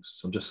of thing.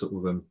 So I'm just sort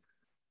of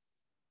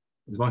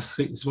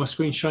is my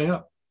screen showing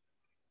up?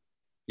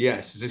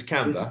 Yes, is this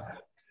Canva?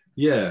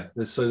 Yeah,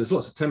 there's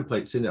lots of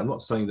templates in it. I'm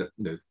not saying that,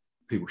 you know,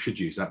 people should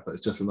use that, but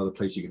it's just another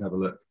place you can have a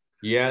look.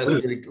 Yeah, that's a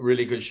really,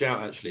 really good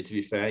shout, actually, to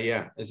be fair.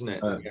 Yeah, isn't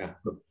it? Yeah.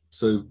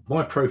 So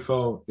my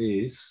profile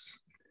is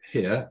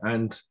here,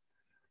 and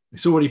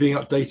it's already being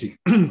updated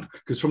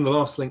because from the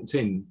last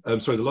LinkedIn,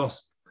 the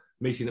last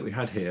meeting that we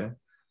had here,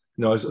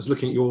 you know, I was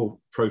looking at your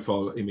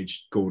profile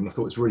image, Gordon. I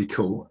thought it's really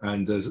cool.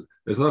 And there's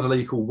another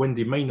lady called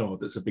Wendy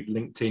Maynard that's a big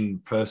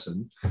LinkedIn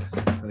person.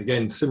 And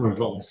again, similar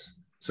advice.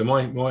 So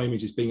my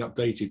image is being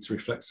updated to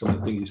reflect some of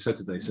the things you said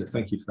today. So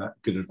thank you for that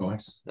good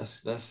advice. That's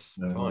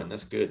fine.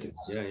 That's good.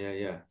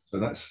 Yeah. So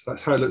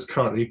that's how it looks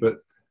currently. But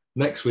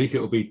next week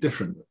it'll be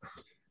different.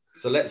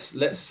 So let's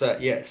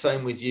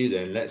same with you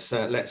then.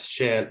 Let's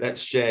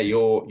share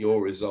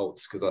your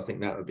results, because I think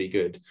that would be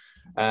good.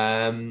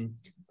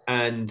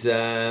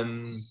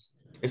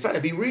 In fact,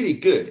 it'd be really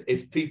good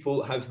if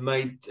people have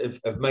made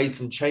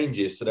some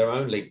changes to their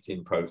own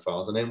LinkedIn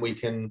profiles, and then we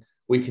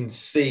can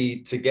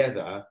see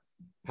together,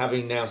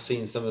 having now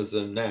seen some of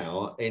them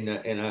now in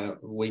a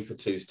week or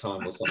two's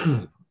time or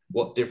something,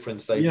 what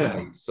difference they've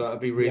made. So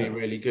that'd be really,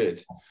 really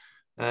good.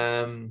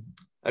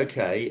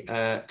 Okay,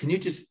 can you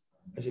just,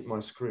 is it my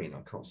screen?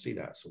 I can't see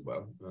that so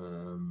well.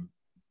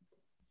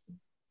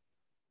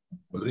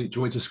 Well, do you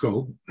want me to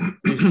scroll?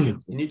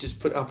 Can you just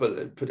put it up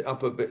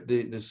a bit,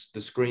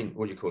 the screen,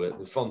 what do you call it,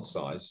 the font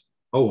size?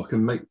 Oh, I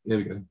can make, there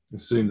we go,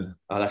 sooner.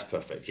 Oh, that's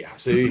perfect. Yeah,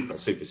 super.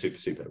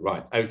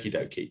 Right, okie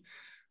dokie.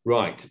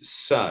 Right,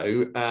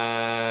 so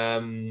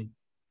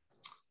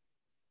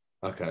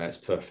okay, that's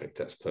perfect.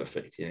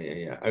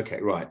 Yeah.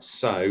 Okay, right.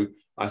 So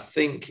I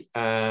think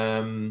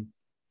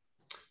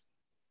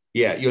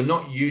you're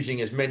not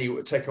using as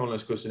many, take on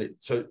this question.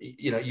 So,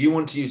 you know, you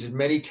want to use as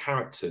many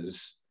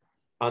characters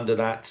under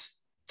that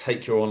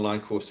take your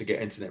online course to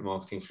get internet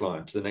marketing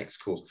flying to the next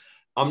course.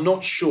 I'm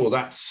not sure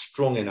that's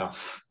strong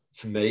enough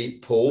for me,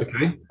 Paul.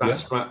 Okay. That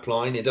strap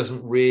line, it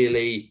doesn't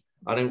really,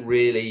 I don't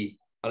really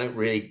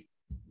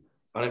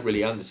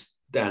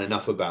understand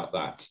enough about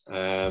that.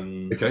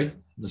 Okay.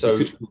 So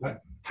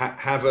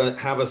have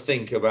a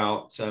think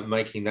about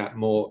making that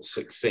more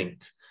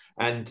succinct.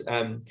 And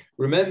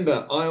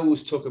remember, I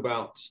always talk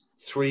about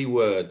 3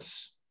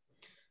 words.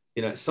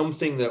 You know,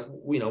 something that,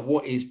 you know,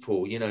 what is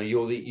Paul? You know,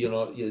 you're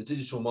a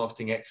digital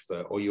marketing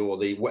expert, or you're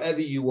the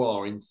whatever you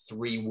are in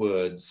 3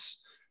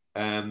 words,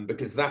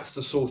 because that's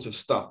the sort of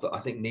stuff that I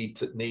think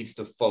needs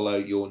to follow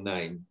your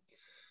name.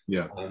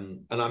 Yeah.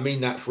 And I mean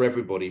that for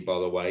everybody, by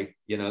the way.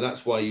 You know,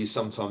 that's why you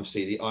sometimes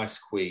see the Ice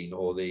Queen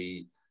or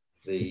the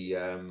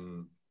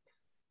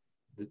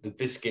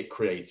biscuit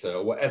creator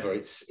or whatever.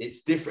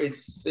 It's different.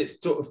 It's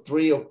sort of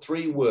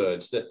 3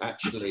 words that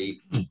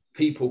actually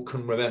people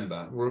can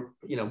remember.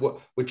 You know,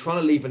 we're trying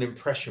to leave an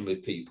impression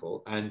with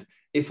people, and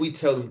if we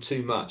tell them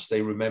too much,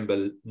 they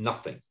remember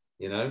nothing.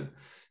 You know,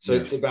 so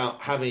It's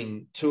about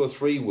having 2 or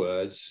 3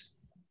 words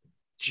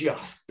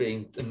just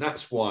being, and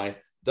that's why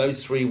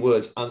those 3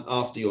 words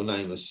after your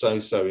name are so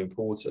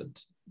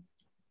important.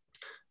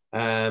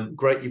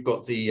 Great, you've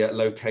got the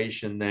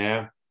location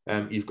there.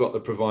 You've got the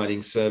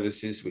providing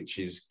services, which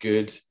is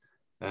good.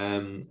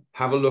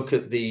 Have a look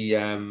at the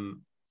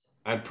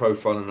add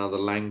profile in another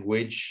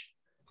language.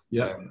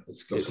 Yeah,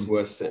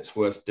 it's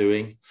worth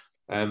doing.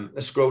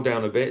 Let's scroll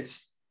down a bit.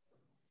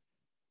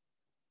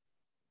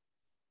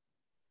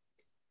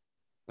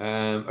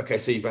 Okay,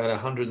 so you've had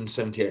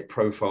 178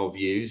 profile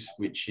views,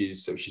 which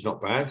is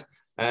not bad.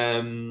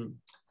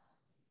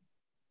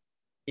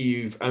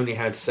 You've only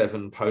had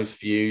 7 post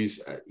views.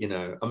 You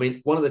know, I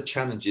mean, one of the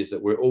challenges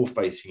that we're all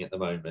facing at the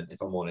moment,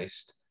 if I'm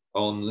honest,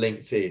 on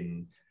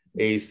LinkedIn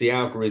is the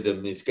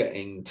algorithm is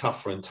getting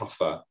tougher and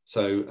tougher.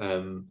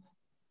 So,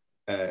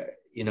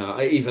 you know,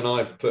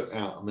 I've put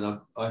out, I mean,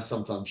 I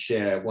sometimes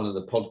share one of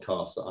the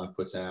podcasts that I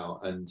put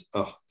out, and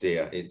oh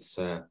dear, it's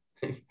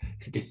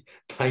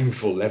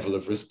painful level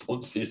of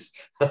responses.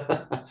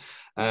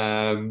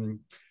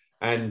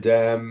 And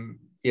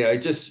you know,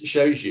 it just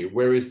shows you.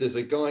 Whereas there's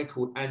a guy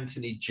called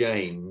Anthony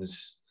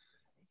James.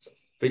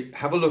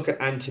 Have a look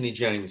at Anthony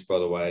James, by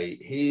the way.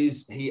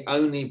 He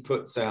only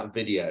puts out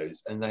videos,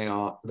 and they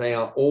are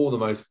all the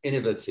most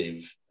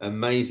innovative,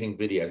 amazing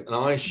videos, and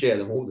I share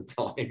them all the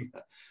time.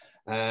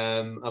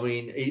 I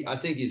mean, I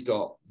think he's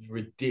got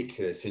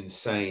ridiculous,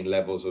 insane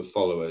levels of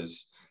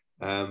followers.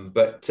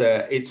 But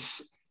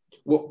it's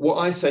what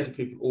I say to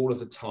people all of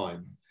the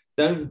time: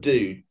 don't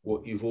do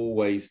what you've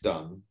always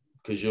done,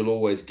 because you'll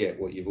always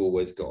get what you've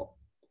always got.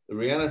 The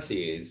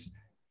reality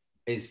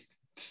is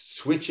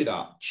switch it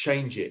up,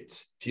 change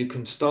it. If you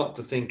can start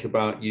to think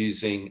about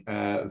using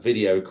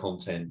video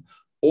content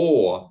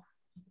or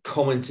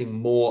commenting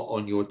more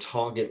on your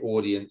target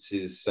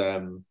audience's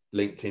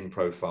LinkedIn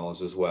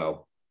profiles as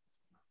well.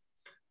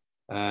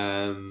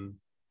 So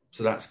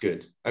that's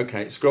good.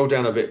 Okay, scroll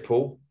down a bit,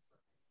 Paul.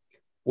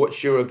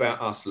 What's your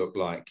About Us look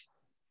like?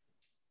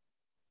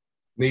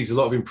 Needs a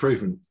lot of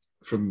improvement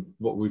from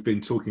what we've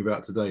been talking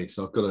about today.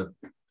 So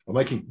I'm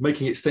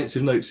making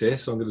extensive notes here,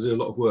 so I'm going to do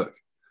a lot of work.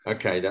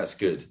 Okay, that's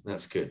good.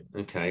 That's good.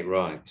 Okay,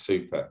 right,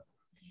 super.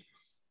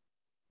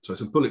 So I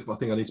think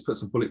I need to put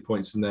some bullet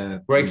points in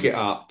there. Break it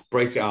up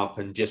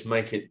and just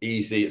make it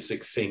easy,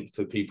 succinct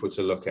for people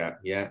to look at.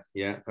 Yeah.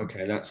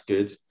 Okay, that's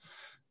good.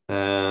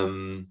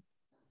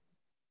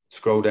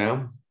 Scroll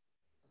down.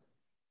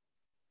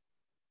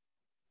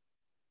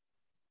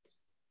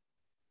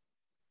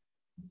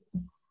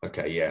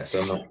 Okay, yeah,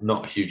 so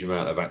not a huge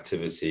amount of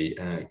activity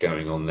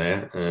going on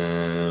there.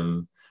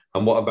 And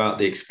what about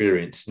the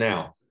experience?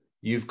 Now,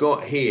 you've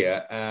got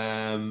here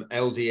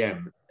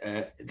LDM.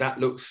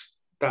 That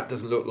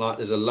doesn't look like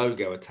there's a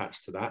logo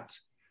attached to that.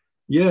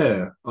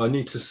 Yeah, I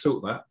need to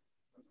sort that.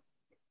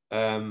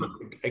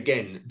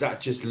 Again,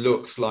 that just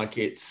looks like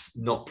it's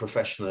not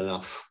professional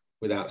enough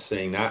without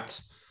seeing that.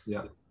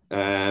 Yeah.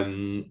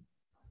 And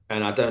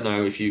I don't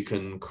know if you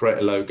can create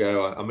a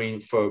logo. I mean,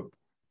 for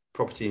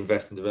property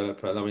investor and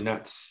developer, I mean,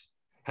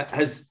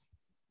 is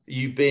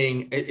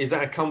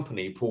that a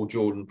company, Paul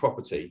Jordan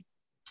Property?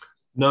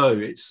 No,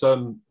 it's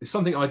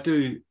something I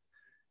do.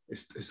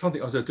 It's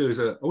something I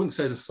do I wouldn't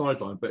say as a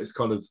sideline, but it's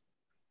kind of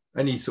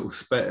any sort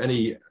of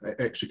any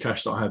extra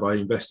cash that I have, I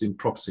invest in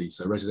property,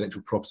 so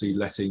residential property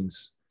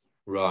lettings.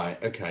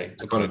 Right. Okay.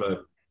 It's kind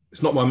of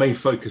it's not my main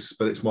focus,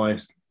 but it's like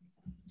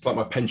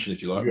my pension,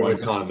 if you like. Your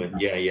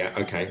retirement. Yeah.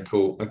 Okay.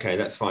 Cool. Okay,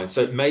 that's fine.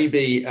 So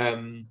maybe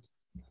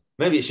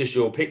it's just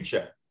your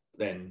picture.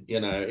 Then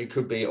it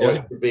could be, or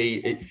it could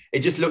be. It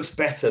just looks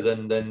better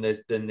than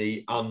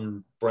the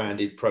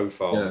unbranded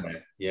profile. Yeah.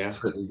 There. Yeah.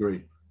 Totally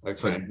agree.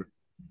 Okay. Totally agree.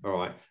 All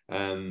right.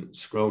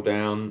 Scroll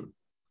down.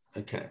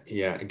 Okay.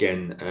 Yeah.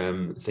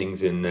 Again,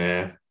 things in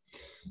there.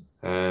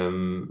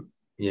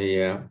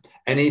 Yeah.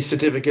 Any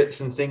certificates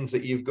and things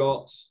that you've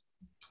got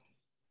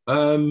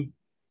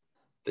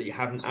that you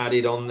haven't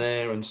added on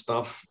there and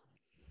stuff?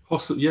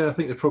 Possibly. Yeah, I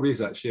think there probably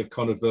is actually.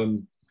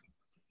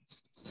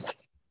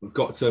 I've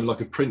got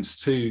like a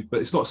Prince 2, but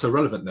it's not so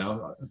relevant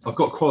now. I've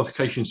got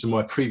qualifications from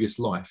my previous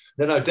life.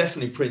 No,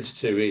 definitely Prince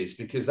 2 is,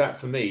 because that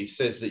for me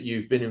says that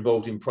you've been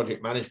involved in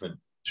project management.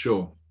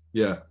 Sure.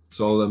 Yeah.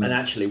 So and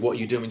actually what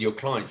you're doing with your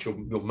clients,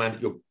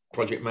 you're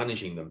project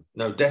managing them.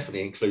 No,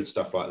 definitely include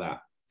stuff like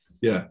that.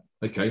 Yeah.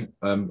 Okay.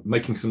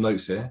 Making some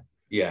notes here.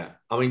 Yeah.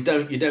 I mean,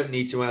 you don't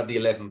need to add the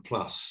 11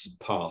 plus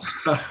pass.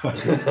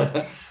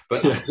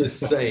 But I'm just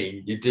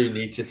saying you do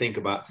need to think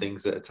about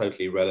things that are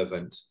totally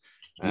relevant.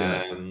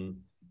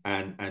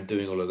 And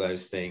doing all of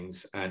those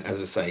things, and as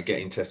I say,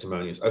 getting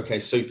testimonials. Okay,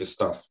 super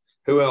stuff.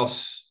 Who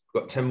else?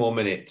 Got 10 more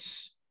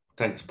minutes.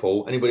 Thanks,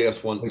 Paul. Anybody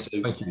else want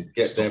to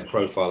get their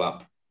profile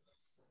up?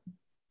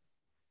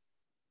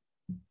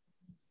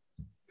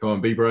 Come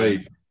on, be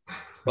brave.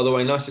 By the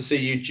way, nice to see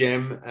you,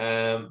 Jem,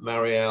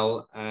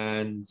 Marielle,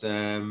 and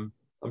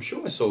I'm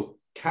sure I saw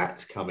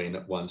Kat come in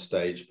at one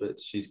stage,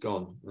 but she's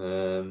gone.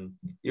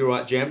 You all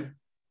right, Jem?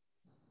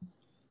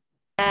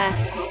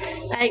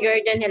 Hi,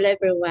 Gordon. Hello,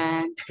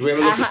 everyone.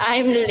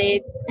 I'm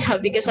late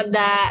because of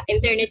the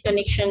internet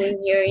connection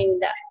here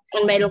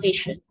on my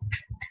location.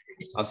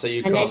 I'll say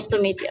you. Nice to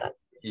meet you. Right.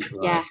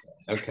 Yeah.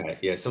 Okay.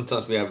 Yeah.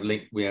 Sometimes we have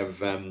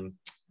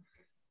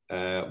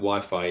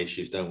Wi-Fi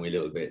issues, don't we? A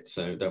little bit.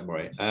 So don't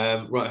worry.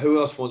 Right. Who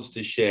else wants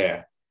to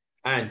share?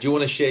 Anne, do you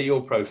want to share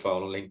your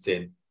profile on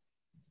LinkedIn?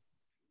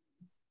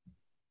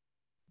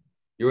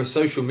 You're a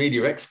social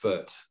media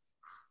expert.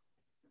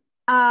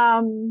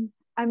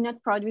 I'm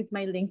not proud with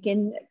my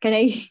LinkedIn. Can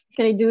I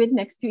do it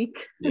next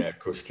week? Yeah, of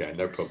course you can.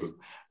 No problem.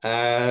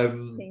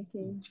 Thank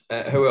you.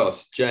 Who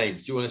else?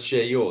 James, do you want to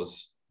share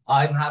yours?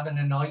 I'm having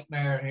a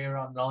nightmare here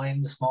online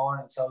this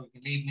morning, so you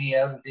can leave me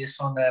out of this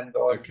one,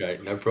 Gordon. Okay,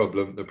 no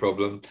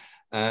problem.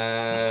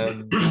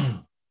 And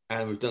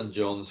we've done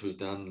John's. We've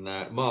done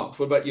Mark.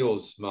 What about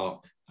yours,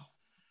 Mark?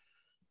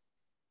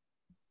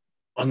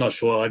 I'm not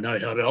sure I know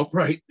how to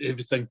operate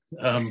everything.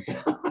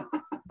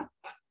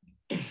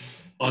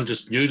 I'm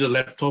just new to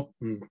laptop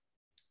and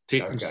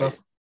tech and stuff.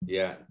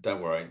 Yeah,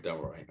 don't worry.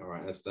 All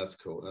right, that's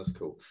cool.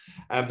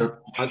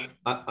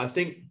 I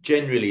think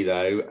generally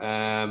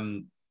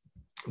though,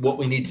 what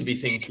we need to be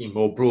thinking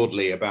more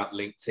broadly about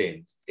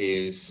LinkedIn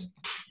is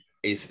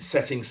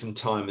setting some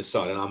time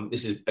aside. And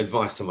this is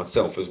advice to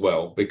myself as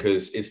well,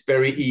 because it's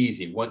very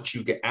easy once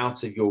you get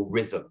out of your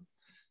rhythm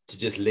to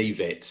just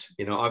leave it.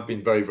 You know, I've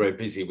been very, very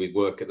busy with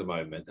work at the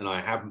moment, and I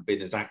haven't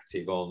been as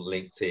active on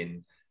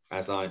LinkedIn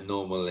as I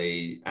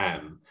normally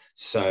am.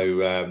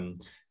 So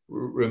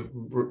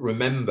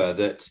remember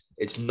that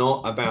it's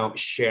not about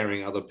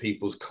sharing other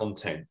people's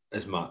content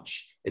as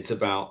much. It's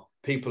about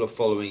people are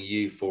following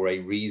you for a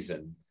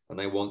reason, and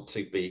they want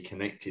to be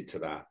connected to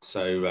that.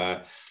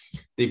 So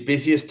the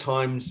busiest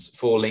times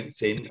for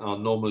LinkedIn are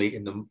normally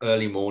in the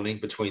early morning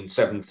between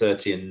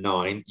 7:30 and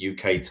 9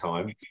 UK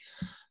time,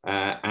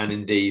 and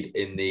indeed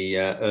in the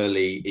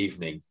early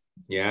evening.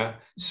 Yeah.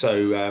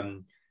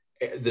 So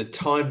the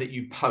time that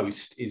you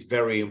post is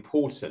very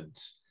important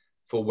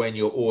for when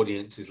your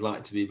audience is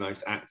likely to be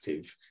most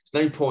active.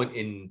 There's no point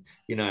in,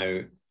 you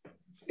know,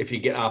 if you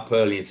get up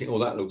early and think, oh,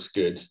 that looks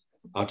good,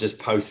 I'll just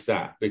post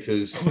that,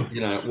 because,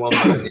 you know, one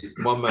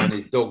man,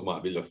 his dog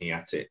might be looking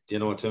at it. Do you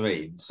know what I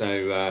mean?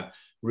 So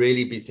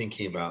really be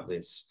thinking about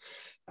this.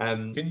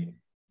 Can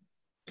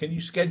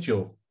you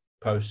schedule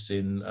posts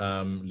in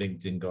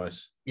LinkedIn,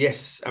 guys?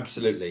 Yes,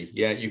 absolutely.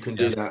 Yeah, you can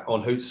do that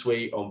on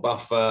Hootsuite, on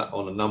Buffer,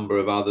 on a number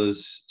of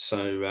others.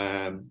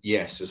 So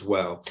yes, as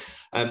well.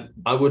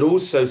 I would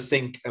also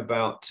think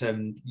about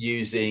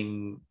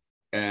using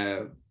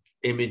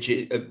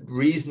images,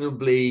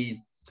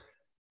 reasonably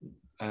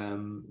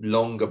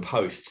longer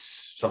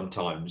posts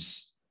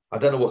sometimes. I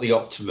don't know what the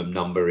optimum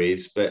number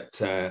is,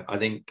 but I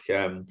think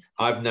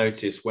I've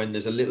noticed when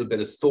there's a little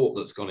bit of thought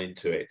that's gone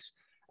into it,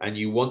 and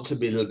you want to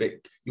be a little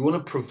bit, you want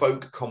to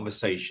provoke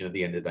conversation at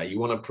the end of the day. You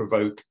want to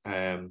provoke,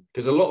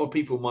 because a lot of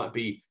people might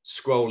be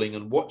scrolling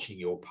and watching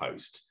your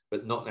post,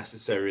 but not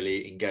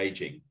necessarily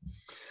engaging.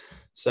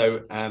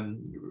 So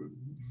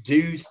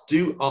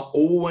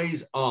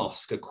always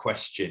ask a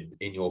question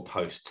in your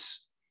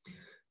posts.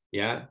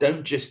 Yeah,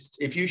 don't just,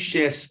 if you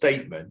share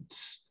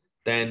statements,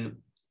 then,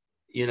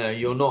 you know,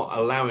 you're not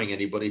allowing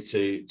anybody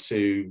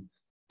to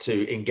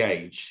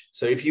engage.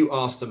 So if you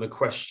ask them a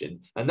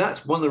question, and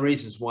that's one of the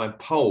reasons why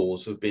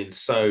polls have been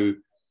so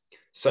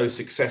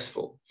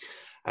successful.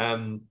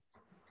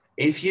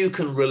 If you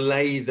can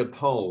relay the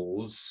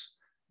polls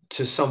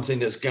to something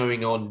that's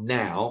going on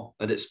now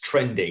and it's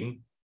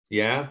trending,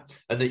 yeah,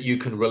 and that you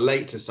can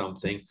relate to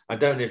something. I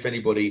don't know if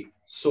anybody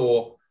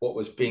saw what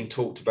was being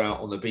talked about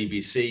on the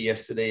BBC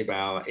yesterday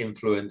about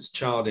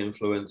child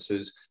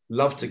influencers.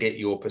 Love to get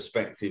your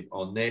perspective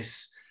on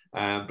this,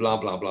 blah,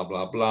 blah, blah,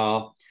 blah,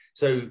 blah.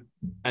 So,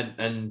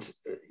 and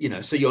you know,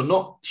 so you're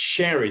not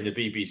sharing the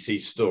BBC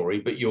story,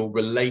 but you're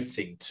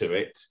relating to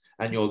it,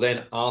 and you're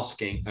then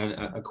asking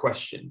a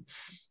question.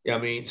 I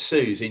mean,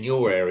 Suze, in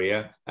your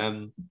area,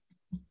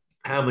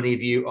 how many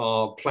of you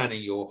are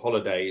planning your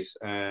holidays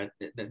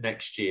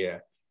next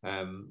year?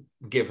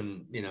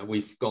 Given, you know,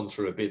 we've gone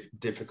through a bit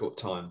difficult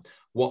time.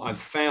 What I've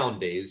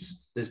found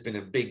is there's been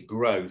a big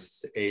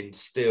growth in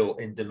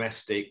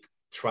domestic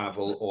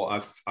travel, or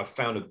I've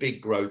found a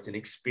big growth in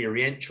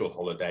experiential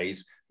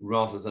holidays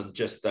rather than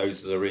just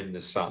those that are in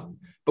the sun.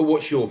 But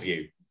what's your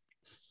view?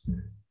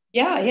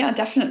 Yeah,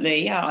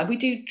 definitely. Yeah, we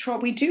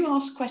do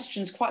ask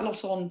questions quite a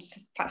lot on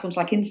platforms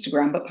like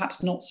Instagram, but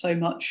perhaps not so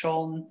much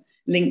on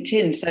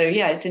LinkedIn. So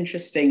yeah, it's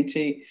interesting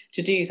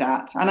to do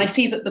that. And I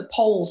see that the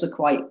polls are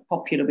quite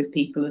popular with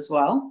people as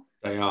well.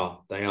 They are.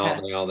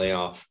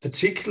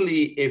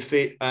 Particularly if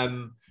it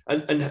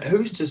and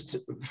who's just,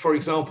 for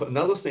example,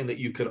 another thing that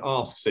you could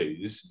ask,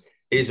 Suze,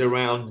 is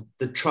around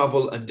the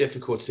trouble and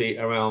difficulty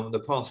around the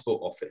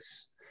passport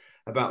office,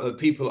 about that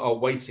people are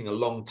waiting a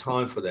long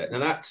time for that. Now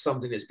that's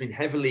something that's been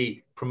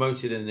heavily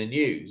promoted in the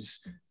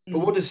news. But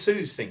what does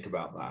Suze think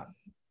about that?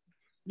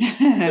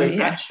 So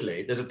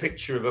actually, there's a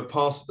picture of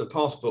the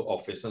passport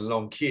office and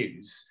long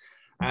queues.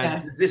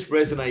 And does this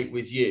resonate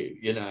with you?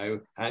 You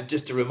know, and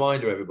just a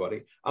reminder,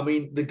 everybody. I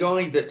mean, the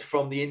guy that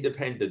from the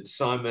Independent,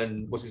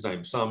 Simon, what's his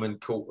name? Simon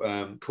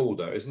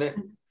Calder, isn't it?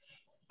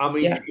 I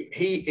mean,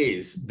 he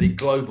is the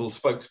global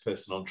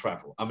spokesperson on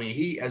travel. I mean,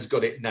 he has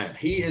got it now.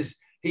 He is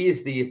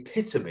the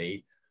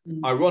epitome,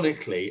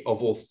 ironically,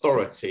 of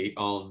authority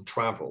on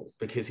travel,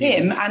 because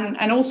him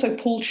and also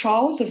Paul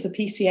Charles of the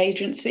PC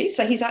agency.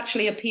 So he's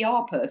actually a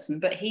PR person,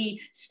 but he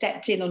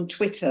stepped in on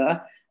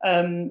Twitter,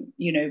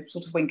 you know,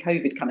 sort of when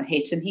COVID kind of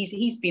hit, and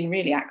he's been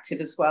really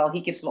active as well. He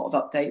gives a lot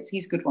of updates.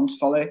 He's a good one to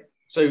follow.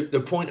 So the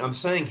point I'm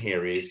saying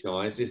here is,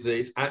 guys, is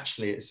that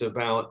it's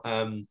about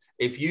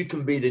if you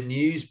can be the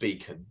news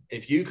beacon,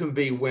 if you can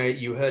be where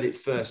you heard it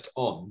first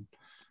on,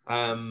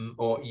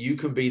 or you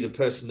can be the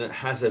person that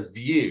has a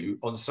view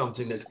on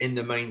something that's in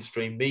the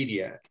mainstream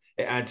media,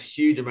 it adds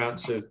huge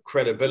amounts of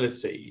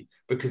credibility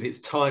because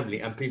it's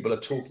timely and people are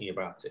talking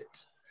about it.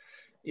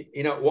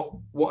 You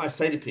know, what I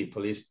say to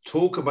people is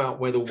talk about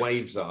where the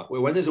waves are.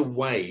 When there's a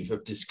wave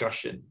of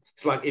discussion,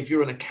 it's like if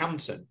you're an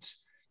accountant,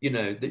 you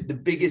know, the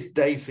biggest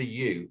day for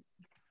you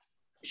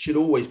should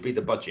always be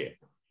the budget,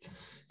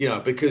 you know,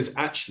 because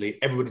actually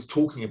everybody's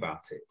talking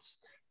about it.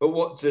 But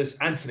what does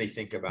Anthony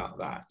think about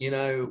that? You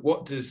know,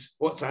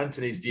 what's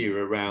Anthony's view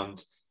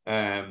around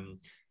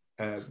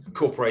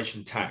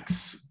corporation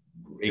tax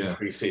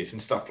increases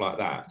and stuff like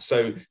that?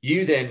 So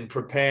you then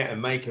prepare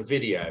and make a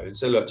video and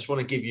say, look, I just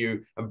want to give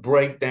you and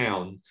break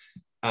down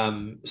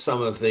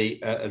some of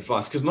the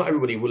advice, because not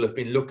everybody will have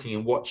been looking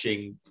and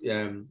watching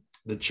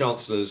the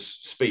Chancellor's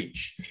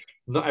speech.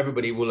 Not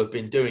everybody will have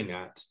been doing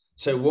that.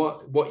 So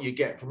what you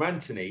get from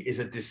Anthony is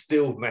a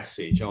distilled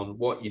message on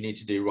what you need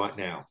to do right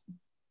now.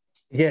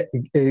 Yeah,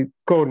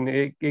 Gordon,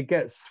 it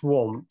gets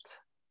swamped.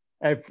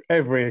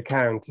 Every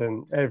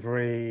accountant,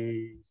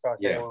 every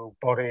fucking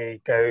body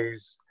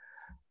goes,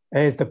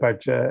 here's the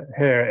budget,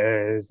 here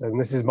it is, and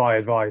this is my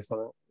advice on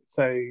it.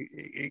 So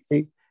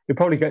it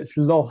probably gets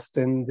lost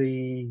in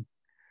the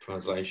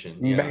translation.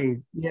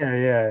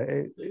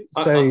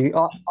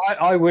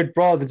 I would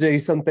rather do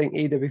something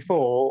either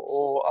before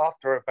or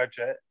after a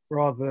budget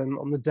rather than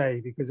on the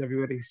day, because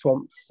everybody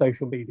swamps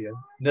social media.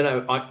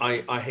 No,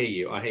 I hear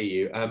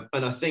you. And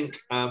I think,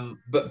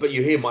 but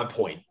you hear my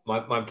point.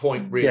 My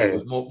point really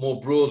was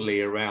more broadly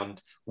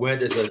around where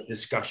there's a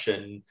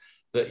discussion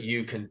that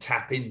you can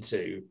tap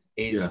into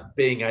is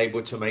being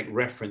able to make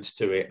reference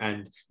to it.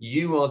 And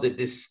you are the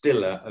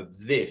distiller of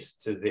this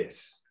to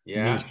this.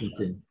 Yeah.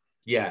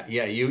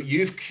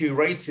 You've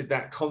curated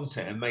that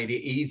content and made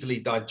it easily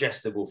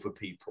digestible for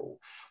people.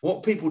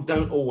 What people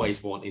don't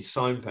always want is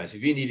signposts.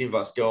 If you need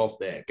advice, go off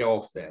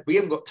there. We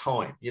haven't got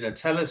time. You know,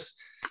 tell us.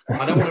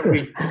 I don't want to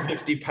read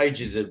 50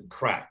 pages of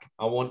crap.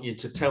 I want you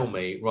to tell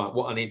me, right,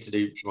 what I need to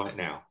do right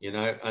now, you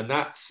know, and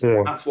that's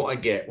what I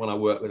get when I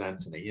work with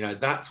Anthony. You know,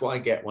 that's what I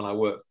get when I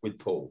work with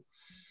Paul.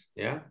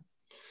 Yeah.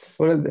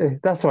 Well,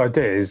 that's what I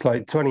do. It's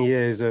like 20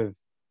 years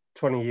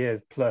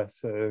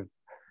plus of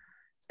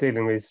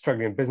dealing with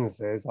struggling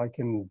businesses. I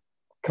can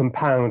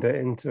compound it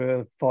into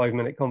a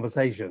 5-minute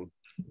conversation.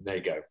 There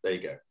you go.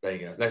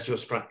 That's your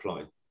strap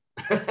line.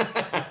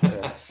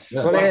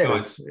 Well,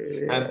 guys,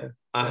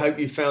 I hope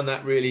you found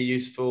that really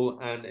useful,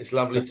 and it's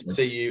lovely to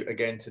see you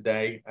again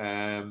today.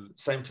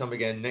 Same time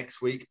again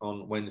next week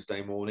on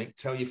Wednesday morning.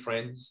 Tell your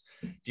friends.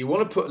 If you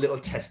want to put a little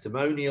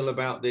testimonial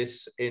about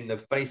this in the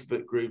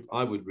Facebook group,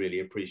 I would really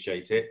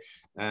appreciate it.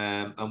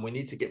 And we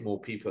need to get more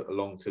people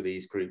along to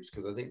these groups,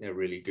 because I think they're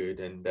really good,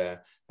 and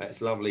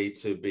it's lovely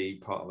to be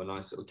part of a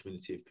nice little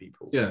community of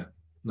people. Yeah,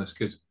 that's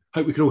good.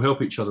 Hope we can all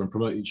help each other and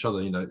promote each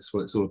other. You know, it's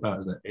what it's all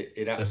about, isn't it?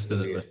 It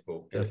absolutely is,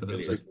 Paul.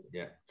 Definitely.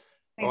 Yeah.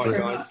 All right,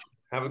 guys.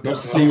 Have a good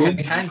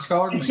Thanks,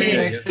 Gordon. See you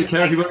next week. Take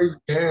care, everybody.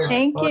 Cheers.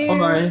 Thank you.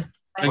 Bye.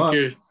 Thank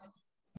you.